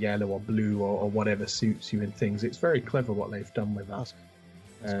red or yellow or blue or whatever suits you and things. It's very clever what they've done with that.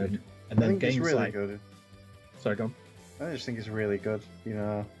 That's good. And then I think games it's really like... good. Sorry, go on. I just think it's really good. You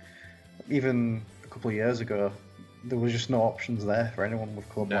know, even a couple of years ago, there was just no options there for anyone with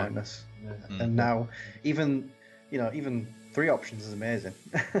color blindness. No. And now, even 3 options is amazing.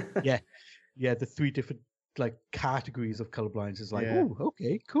 Yeah, the 3 different like categories of colorblindness is like, oh,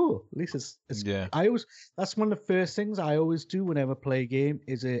 okay, cool. At least it's that's one of the first things I always do whenever I play a game,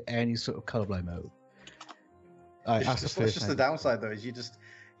 is any sort of colorblind mode. It's just the downside though, is you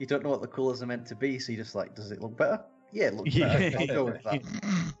don't know what the colors are meant to be, so you just like, does it look better? Yeah, it looks better. I'll go with that.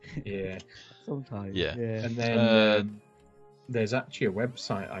 Yeah. Sometimes. Yeah. And then there's actually a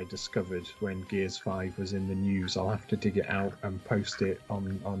website I discovered when Gears 5 was in the news. I'll have to dig it out and post it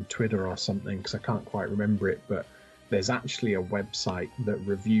on Twitter or something, because I can't quite remember it. But there's actually a website that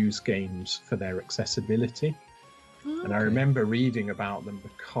reviews games for their accessibility. Okay. And I remember reading about them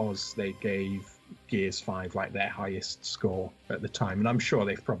because they gave Gears 5 like their highest score at the time. And I'm sure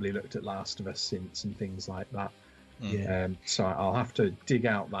they've probably looked at Last of Us since and things like that. Yeah. So I'll have to dig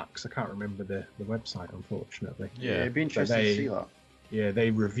out that, because I can't remember the website, unfortunately. Yeah, it'd be interesting to see that. Yeah, they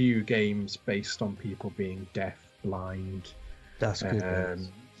review games based on people being deaf, blind. That's good.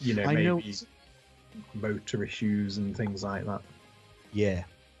 Maybe motor issues and things like that. Yeah.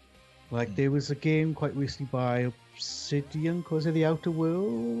 Like there was a game quite recently by Obsidian, was it The Outer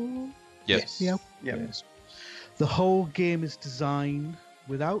World? Yes. Yes. The whole game is designed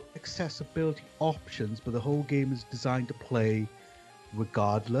without accessibility options, but the whole game is designed to play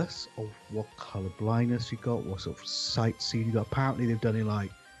regardless of what color blindness you got, what sort of sight seeing you got. Apparently they've done it like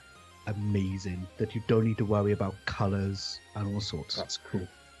amazing, that you don't need to worry about colors and all sorts. That's cool.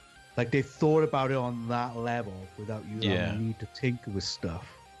 Like they thought about it on that level without you having the need to tinker with stuff.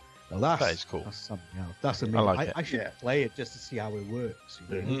 Now that is cool. That's something else. That's amazing. I should play it just to see how it works.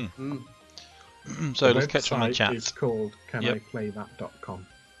 You know? So let's catch on the chat. It's called caniplaythat.com.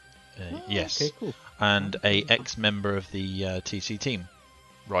 Yes. Okay, cool. And a ex-member of the TC team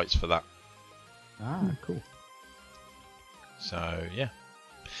writes for that. Cool. So yeah.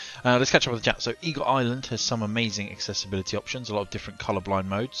 Let's catch up with the chat. So Eagle Island has some amazing accessibility options, a lot of different colorblind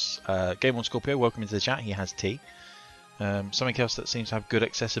modes. Game on Scorpio, welcome into the chat. He has tea. Something else that seems to have good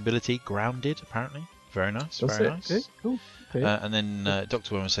accessibility, Grounded, apparently. Very nice. Very nice. Okay, cool. Okay. And then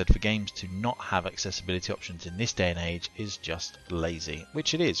Dr. Wilmer said, for games to not have accessibility options in this day and age is just lazy,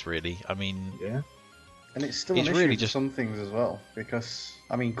 which it is, really. I mean, And it's still an issue really for some things as well, because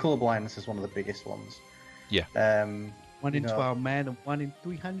I mean, colour blindness is one of the biggest ones. Yeah. 1 in 12 men and 1 in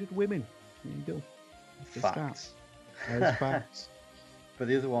 300 women. There you go. Facts. Those facts. But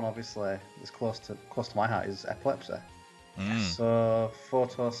the other one, obviously, that's close to my heart is epilepsy. Mm. So,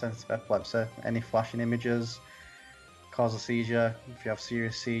 photosensitive epilepsy, any flashing images cause a seizure. If you have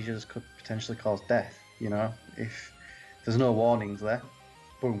serious seizures, could potentially cause death. You know, if there's no warnings there,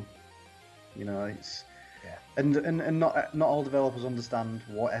 boom. You know, it's and not all developers understand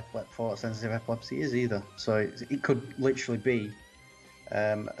what photosensitive epilepsy is either. So it could literally be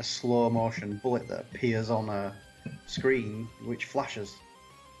a slow motion bullet that appears on a screen which flashes.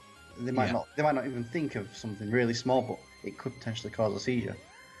 They might not even think of something really small, but it could potentially cause a seizure.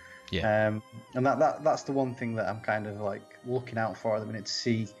 Yeah. And that's the one thing that I'm kind of like looking out for at the minute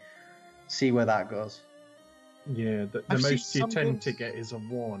to see where that goes. Yeah, the most you tend to get is a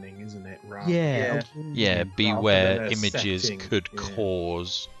warning, isn't it? Beware, images could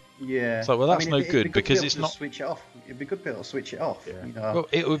cause. Yeah. So, well, that's no good because it's not. Switch it off. It'd be good to be able to switch it off. Yeah. You know? Well,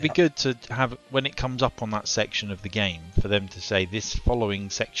 it would be good to have, when it comes up on that section of the game, for them to say this following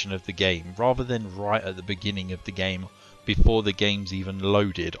section of the game, rather than right at the beginning of the game, before the game's even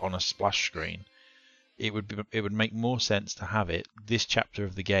loaded on a splash screen. It would make more sense to have it. This chapter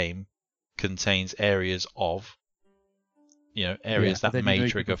of the game contains areas that may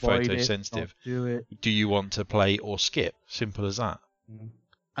trigger photosensitive. Do you want to play or skip? Simple as that.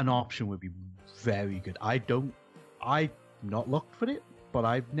 An option would be very good. I've not looked for it, but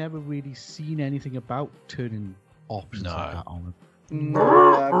I've never really seen anything about turning options like that on.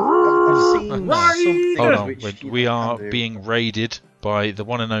 I've seen something. Hold on, we are being raided by the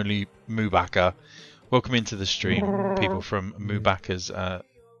one and only Mubaka. Welcome into the stream, people from Mubaka's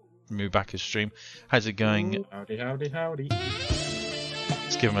stream. How's it going? Howdy.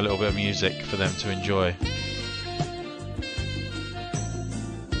 Let's give them a little bit of music for them to enjoy.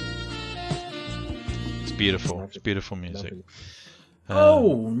 It's beautiful. It's beautiful music.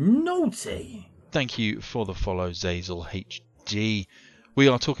 Naughty! Thank you for the follow, Zazel HG. We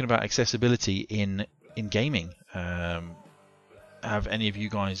are talking about accessibility in gaming. Have any of you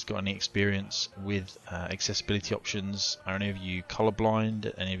guys got any experience with accessibility options? Are any of you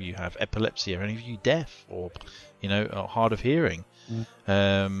colorblind? Any of you have epilepsy? Are any of you deaf or hard of hearing?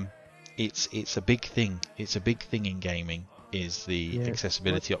 It's a big thing. It's a big thing in gaming. Is the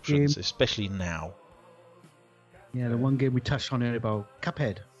accessibility options, especially now. Yeah, the one game we touched on earlier about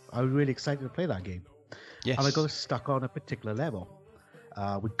Cuphead. I was really excited to play that game. Yes. And I got stuck on a particular level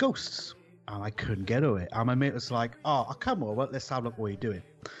with ghosts. And I couldn't get over it. And my mate was like, "Oh, I'll come over. Let's have a look what you're doing."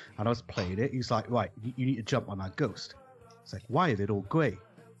 And I was playing it. He's like, "Right, you need to jump on that ghost." It's like, "Why are they all grey?"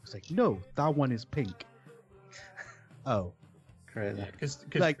 It's like, "No, that one is pink." Oh, crazy. Because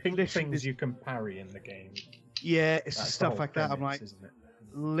pink things you can parry in the game. Yeah, it's just stuff like that. I'm like,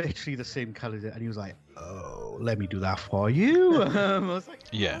 literally the same colours. And he was like, "Oh, let me do that for you." I was like,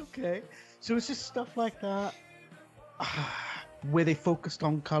 okay. So it's just stuff like that. Where they focused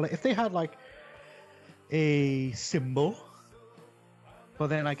on color. If they had like a symbol,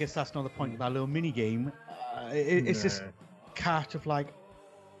 but then I guess that's not the point of that little mini game. It's just catch of like,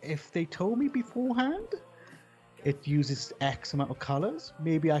 if they told me beforehand it uses X amount of colors,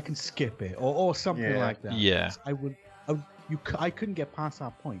 maybe I can skip it or something like that. Yeah, I couldn't get past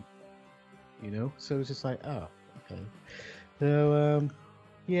that point, So it's just like, oh, okay. So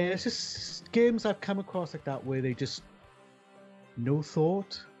it's just games I've come across like that where they just no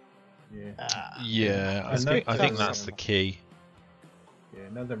thought. I think that's the key. Yeah,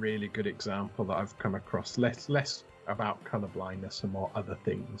 another really good example that I've come across, less about colour blindness and more other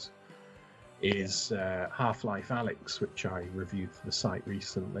things, is Half-Life Alyx, which I reviewed for the site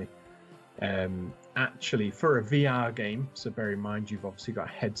recently. Actually, for a VR game, so bear in mind you've obviously got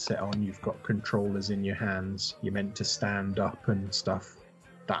a headset on, you've got controllers in your hands, you're meant to stand up and stuff.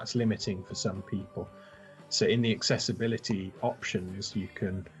 That's limiting for some people. So in the accessibility options, you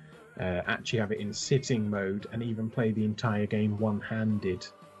can actually have it in sitting mode and even play the entire game one-handed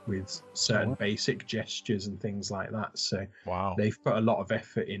with certain basic gestures and things like that. So they've put a lot of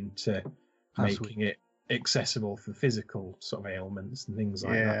effort into making it accessible for physical sort of ailments and things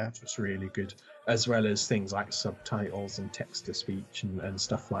like that, which was really good, as well as things like subtitles and text-to-speech and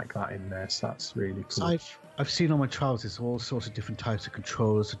stuff like that in there. So that's really cool. So I've seen on my trials there's all sorts of different types of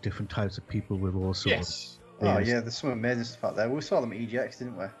controllers, different types of people with all sorts. Oh yeah, there's some amazing stuff out there. We saw them at EGX,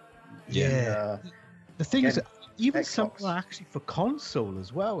 didn't we? Yeah. The thing is, even some are actually for console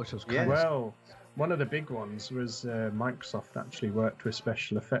as well, which was kind of... Well, one of the big ones was Microsoft actually worked with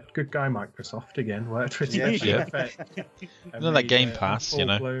special effect. Good guy, Microsoft again, worked with special effect. That Game Pass,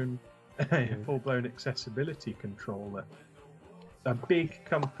 full-blown a full-blown accessibility controller. A big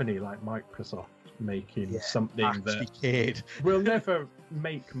company like Microsoft making something that will never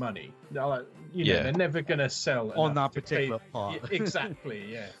make money. They're never going to sell on that particular part.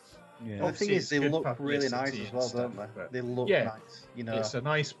 Exactly, yeah. The thing is, they look really nice as well, don't they? They look nice. It's a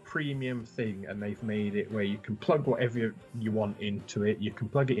nice premium thing, and they've made it where you can plug whatever you want into it. You can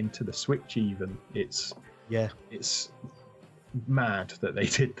plug it into the Switch even. It's mad that they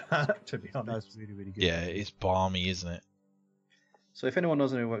did that, to be honest. That's really, really good. Yeah, it's balmy, isn't it? So if anyone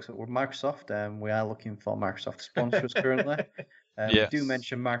knows who works with Microsoft, we are looking for Microsoft to sponsor us currently. We do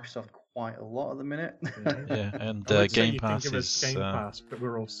mention Microsoft quite a lot at the minute. And Game Pass is Game Pass, but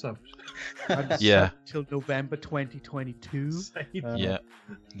we're all subbed. Till November 2022.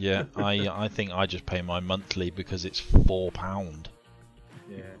 I think I just pay my monthly because it's £4.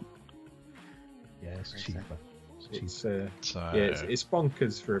 Yeah, it's cheaper. It's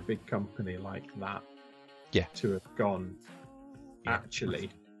bonkers for a big company like that. To have gone.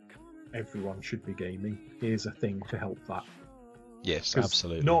 Actually, everyone should be gaming. Here's a thing to help that. Yes,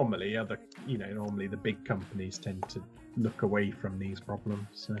 absolutely. Normally, the big companies tend to look away from these problems.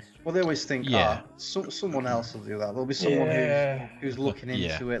 So. Well, they always think, someone else will do that. There'll be someone who's looking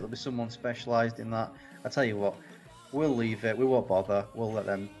into it. There'll be someone specialised in that. I tell you what, we'll leave it. We won't bother. We'll let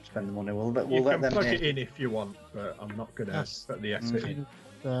them spend the money. We'll let them plug it in if you want, but I'm not going to put the effort in.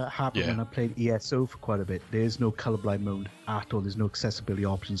 Happened when I played ESO for quite a bit. There's no colorblind mode at all. There's no accessibility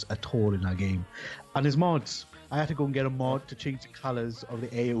options at all in that game, and there's mods. I had to go and get a mod to change the colors of the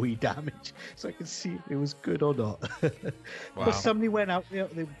AOE damage so I could see if it was good or not. But somebody went out there.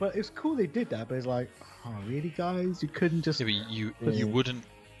 But it was cool they did that. But it's like, oh really, guys? You couldn't just. Yeah, but you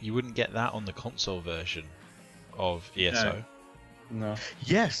wouldn't get that on the console version of ESO. No.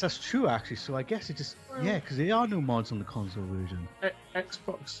 Yes, that's true actually. So I guess it just because there are no mods on the console version.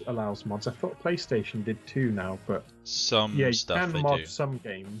 Xbox allows mods. I thought PlayStation did too now, but some stuff you can mod some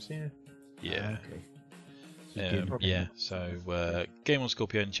games. Yeah. So Game on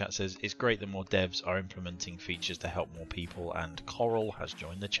Scorpio in chat says it's great that more devs are implementing features to help more people, and Coral has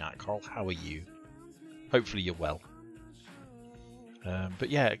joined the chat. Coral, how are you? Hopefully you're well.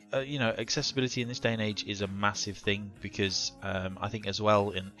 But accessibility in this day and age is a massive thing because I think as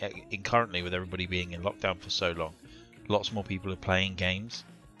well in currently with everybody being in lockdown for so long, lots more people are playing games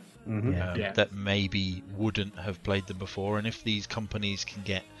that maybe wouldn't have played them before. And if these companies can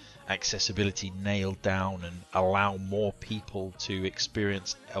get accessibility nailed down and allow more people to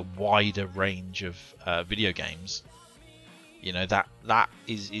experience a wider range of video games, that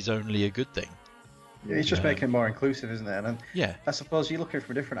is only a good thing. It's just making it more inclusive, isn't it? And I suppose you look at it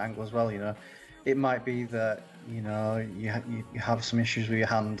from a different angle as well. It might be that you have some issues with your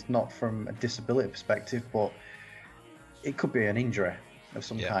hand, not from a disability perspective, but it could be an injury of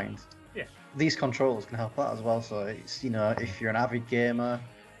some kind. Yeah. These controllers can help that as well. So it's if you're an avid gamer,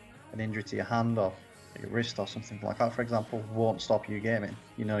 an injury to your hand or your wrist or something like that, for example, won't stop you gaming.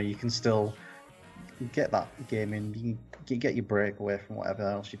 You can still get that gaming. You can get your break away from whatever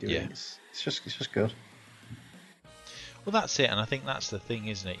else you're doing. It's just good. Well, that's it, and I think that's the thing,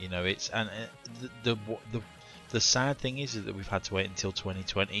 isn't it? It's the sad thing is that we've had to wait until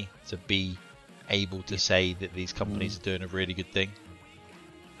 2020 to be able to say that these companies are doing a really good thing.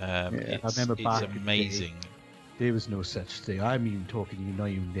 I remember it's amazing. There was no such thing. I'm even talking, not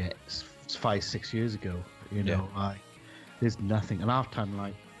even that 5-6 years ago. There's nothing. And half time,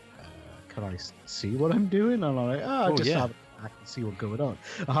 like, can I see what I'm doing? And I'm like, I can see what's going on.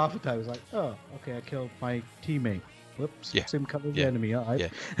 And half the time, I was like, oh, okay, I killed my teammate. Whoops, same colour as the enemy. All right.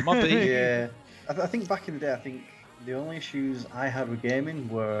 I think back in the day, I think the only issues I had with gaming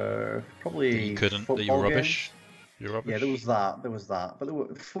were probably that you couldn't, that you were rubbish. You're rubbish. Yeah, there was that. But there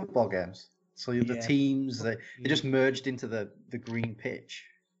were football games. So the teams, they just merged into the green pitch.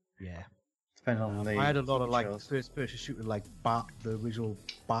 Yeah. Depending on I had a lot of like first-person shooter, like the original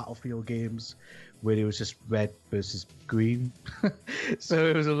Battlefield games, where it was just red versus green. So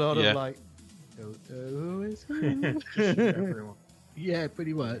it was a lot of like, who is everyone. Yeah,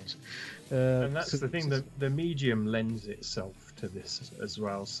 pretty much. And that's the thing. The medium lends itself to this as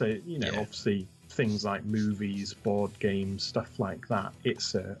well. So obviously things like movies, board games, stuff like that.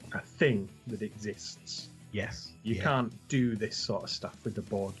 It's a thing that exists. Yes. You can't do this sort of stuff with the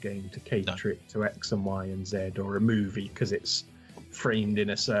board game to cater it to X and Y and Z, or a movie because it's framed in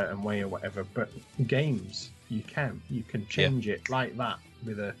a certain way or whatever. But games, you can change it like that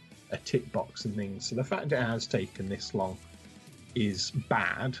with a tick box and things. So the fact that it has taken this long is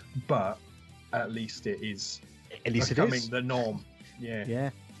bad, but at least it is becoming the norm.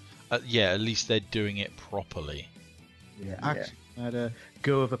 Yeah. At least they're doing it properly. Yeah, actually, I had a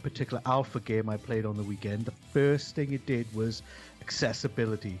go of a particular alpha game I played on the weekend. The first thing it did was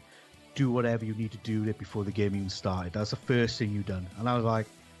accessibility. Do whatever you need to do it before the game even started. That's the first thing you done. And I was like,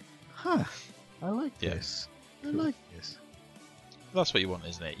 huh, I like this. I like this. That's what you want,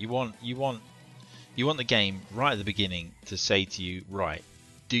 isn't it? You want the game right at the beginning to say to you, right,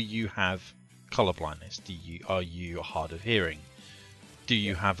 do you have colour blindness? Are you hard of hearing? Do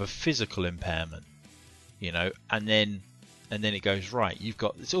you have a physical impairment? You know, and then it goes, right, you've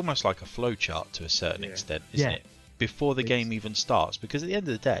got, it's almost like a flow chart to a certain extent, isn't it? Before the game even starts, because at the end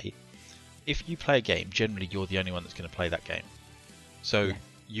of the day, if you play a game, generally you're the only one that's going to play that game. So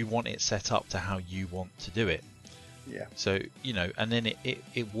you want it set up to how you want to do it. Yeah. So, you know, and then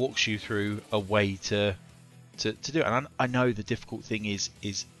it walks you through a way to do it. And I know the difficult thing is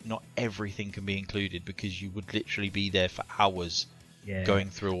not everything can be included, because you would literally be there for hours going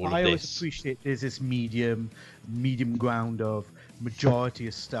through all of this. I always appreciate there's this medium ground of majority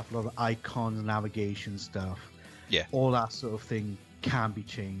of stuff, a lot of icons, navigation stuff. Yeah. All that sort of thing can be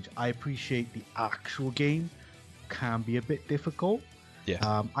changed. I appreciate the actual game can be a bit difficult.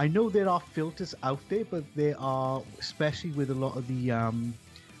 Yeah. I know there are filters out there, but there are, especially with a lot of the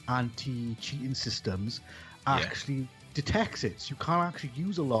anti-cheating systems, actually detects it. So you can't actually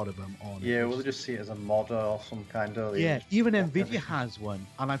use a lot of them on it. Yeah, well, they just see it as a modder or some kind of... Yeah, even Nvidia has one,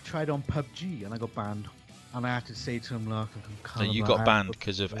 and I've tried on PUBG, and I got banned. And I had to say to him, look, so you got banned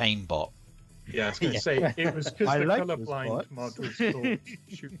because of aimbot? Yeah, I was going to say, it was because the colourblind mod was called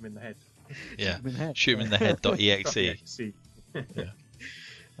Shoot Him in the Head. Yeah, Shoot Him in the Head.exe.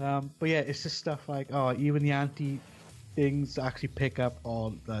 But yeah, it's just stuff like, even the anti-things actually pick up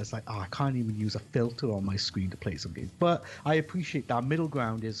on, it's like, I can't even use a filter on my screen to play some games. But I appreciate that middle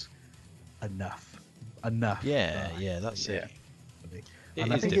ground is enough. Yeah, that's it.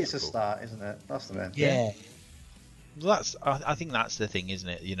 And I think it's a start, isn't it? That's the main thing. Yeah. Well, I think that's the thing, isn't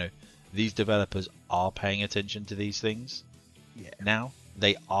it? You know, these developers are paying attention to these things. Yeah. Now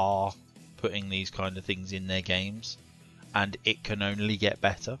they are putting these kind of things in their games, and it can only get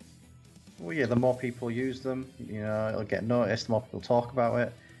better. Well, yeah, the more people use them, you know, it'll get noticed. The more people talk about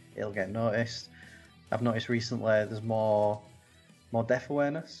it, it'll get noticed. I've noticed recently there's more deaf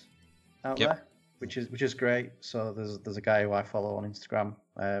awareness out there, which is great. So there's a guy who I follow on Instagram,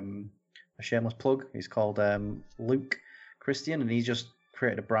 a shameless plug. He's called Luke Christian, and he just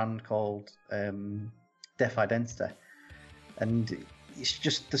created a brand called Deaf Identity, and it's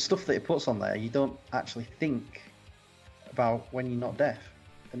just the stuff that he puts on there. You don't actually think about when you're not deaf,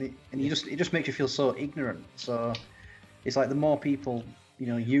 and it just makes you feel so ignorant. So it's like the more people, you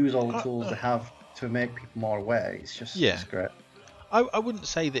know, use all the tools they have to make people more aware, it's just it's great. I wouldn't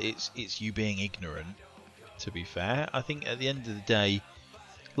say that it's you being ignorant, to be fair. I think at the end of the day,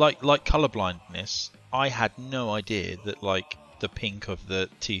 like colourblindness, I had no idea that, like, the pink of the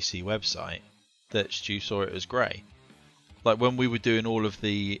TC website, that Stu saw it as grey. Like when we were doing all of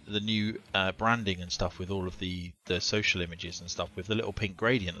the new branding and stuff with all of the social images and stuff with the little pink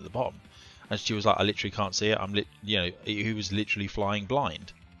gradient at the bottom, and Stu was like, I literally can't see it. He was literally flying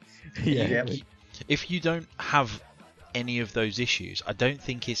blind. Yeah. If you don't have any of those issues, I don't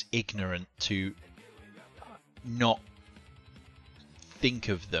think it's ignorant to not think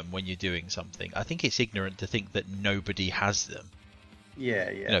of them when you're doing something. I think it's ignorant to think that nobody has them. Yeah.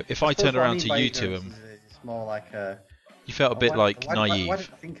 You know, if I turn around to you two and it's more like a... You felt a bit naive. Why did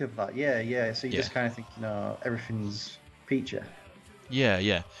I think of that? Yeah. So you just kind of think, you know, everything's feature. Yeah.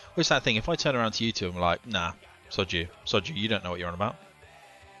 Well, it's that thing. If I turn around to you two and I'm like, nah, sod you, you don't know what you're on about.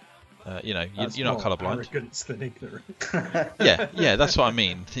 You're not colourblind. Arrogance than ignorant. yeah, that's what I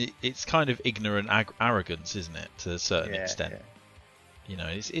mean. It's kind of ignorant arrogance, isn't it, to a certain extent? Yeah. You know,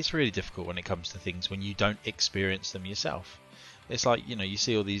 it's really difficult when it comes to things when you don't experience them yourself. It's like, you know, you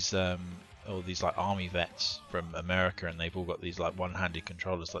see all these like army vets from America, and they've all got these like one-handed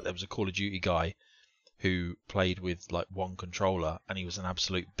controllers. Like there was a Call of Duty guy who played with like one controller, and he was an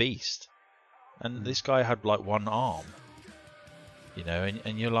absolute beast. And this guy had like one arm. You know,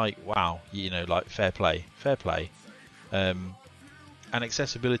 and you're like, wow, you know, like fair play. And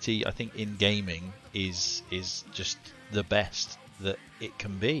accessibility, I think, in gaming is just the best that it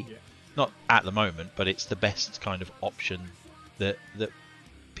can be. Yeah. Not at the moment, but it's the best kind of option that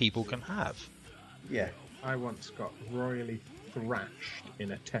people can have. Yeah. I once got royally thrashed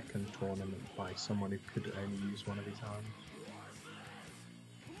in a Tekken tournament by someone who could only use one of his arms.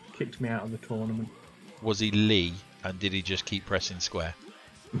 Kicked me out of the tournament. Was he Lee, and did he just keep pressing square?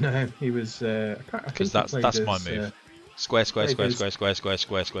 No, he was... Because that's my move. Square,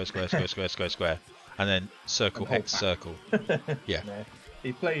 and then circle, X, circle. Yeah. No,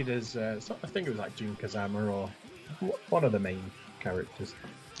 he played as, I think it was like Jun Kazama or one of the main characters.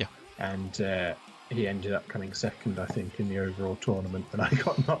 Yeah. And he ended up coming second, I think, in the overall tournament, and I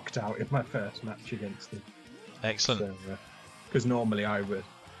got knocked out in my first match against him. Excellent. Because normally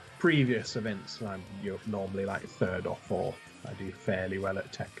previous events, you're normally like third or fourth. I do fairly well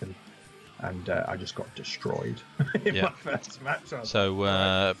at Tekken, and I just got destroyed in my first match. So,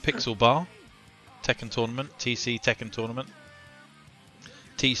 Pixel Bar, Tekken Tournament, TC Tekken Tournament,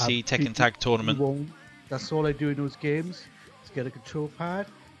 TC Tekken Tag Tournament. That's all I do in those games, is get a control pad.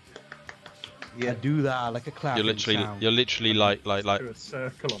 Yeah, do that like a clap. You're literally like do a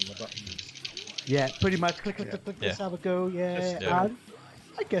circle on the buttons. Yeah, pretty much. Click. Let's have a go. And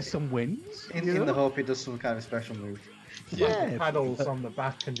I get some wins. In the hope he does some kind of special move. Yeah, paddles on the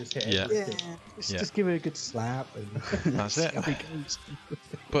back and just hit everything. Just give it a good slap. And that's it.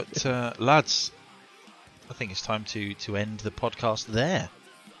 But lads, I think it's time to end the podcast there.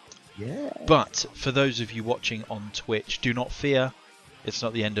 Yeah. But for those of you watching on Twitch, do not fear. It's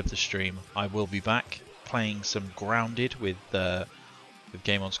not the end of the stream. I will be back playing some Grounded with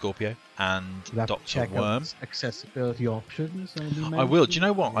Game on Scorpio and Dr. Worm. Accessibility options. I will. Do you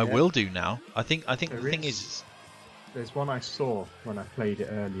know what I will do now? I think the thing is, there's one I saw when I played it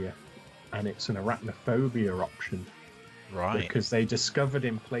earlier, and it's an arachnophobia option. Right. Because they discovered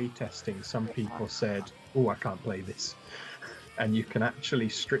in playtesting, some people said, "Oh, I can't play this," and you can actually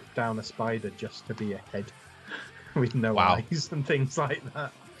strip down a spider just to be a head. With no eyes and things like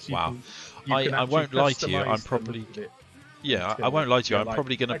that. So I won't lie to you. I'm probably I won't lie to you. I'm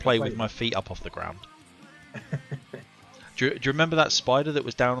probably going to play with my feet up off the ground. do you remember that spider that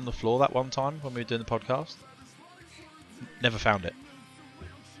was down on the floor that one time when we were doing the podcast? Never found it.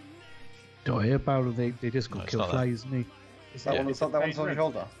 Don't hear about it. They just go kill flies, isn't he? Is that one that's on your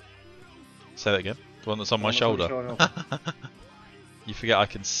shoulder? Say that again. The one that's on my shoulder. You forget I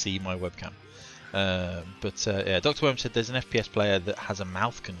can see my webcam. Dr. Worm said there's an FPS player that has a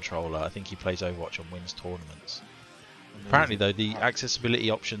mouth controller. I think he plays Overwatch and wins tournaments. Amazing. Apparently, though, the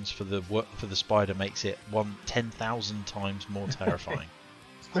accessibility options for the spider makes it 10,000 times more terrifying.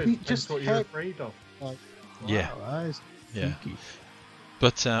 I mean, just what you're afraid of. Yeah.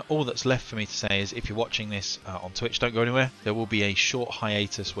 But all that's left for me to say is, if you're watching this on Twitch, don't go anywhere. There will be a short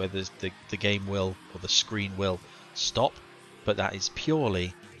hiatus where the game will, or the screen will, stop. But that is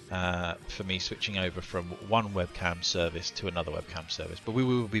purely for me switching over from one webcam service to another webcam service. But we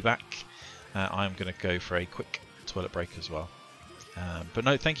will be back. I'm going to go for a quick toilet break as well. But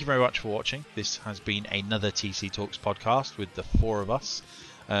no, thank you very much for watching. This has been another TC Talks podcast with the four of us.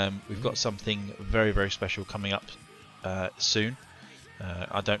 We've got something very, very special coming up soon.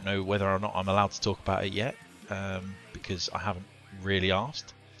 I don't know whether or not I'm allowed to talk about it yet, because I haven't really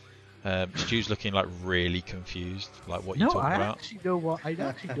asked. Stu's looking like really confused, like what you're talking about. I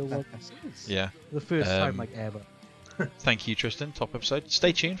actually know what this is. Yeah. The first time ever. Thank you, Tristan. Top episode.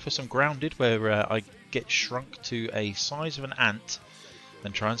 Stay tuned for some Grounded, where I get shrunk to a size of an ant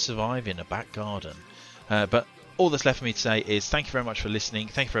and try and survive in a back garden. But all that's left for me to say is thank you very much for listening.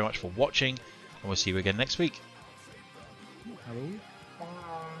 Thank you very much for watching, and we'll see you again next week. Hello.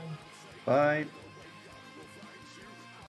 Bye.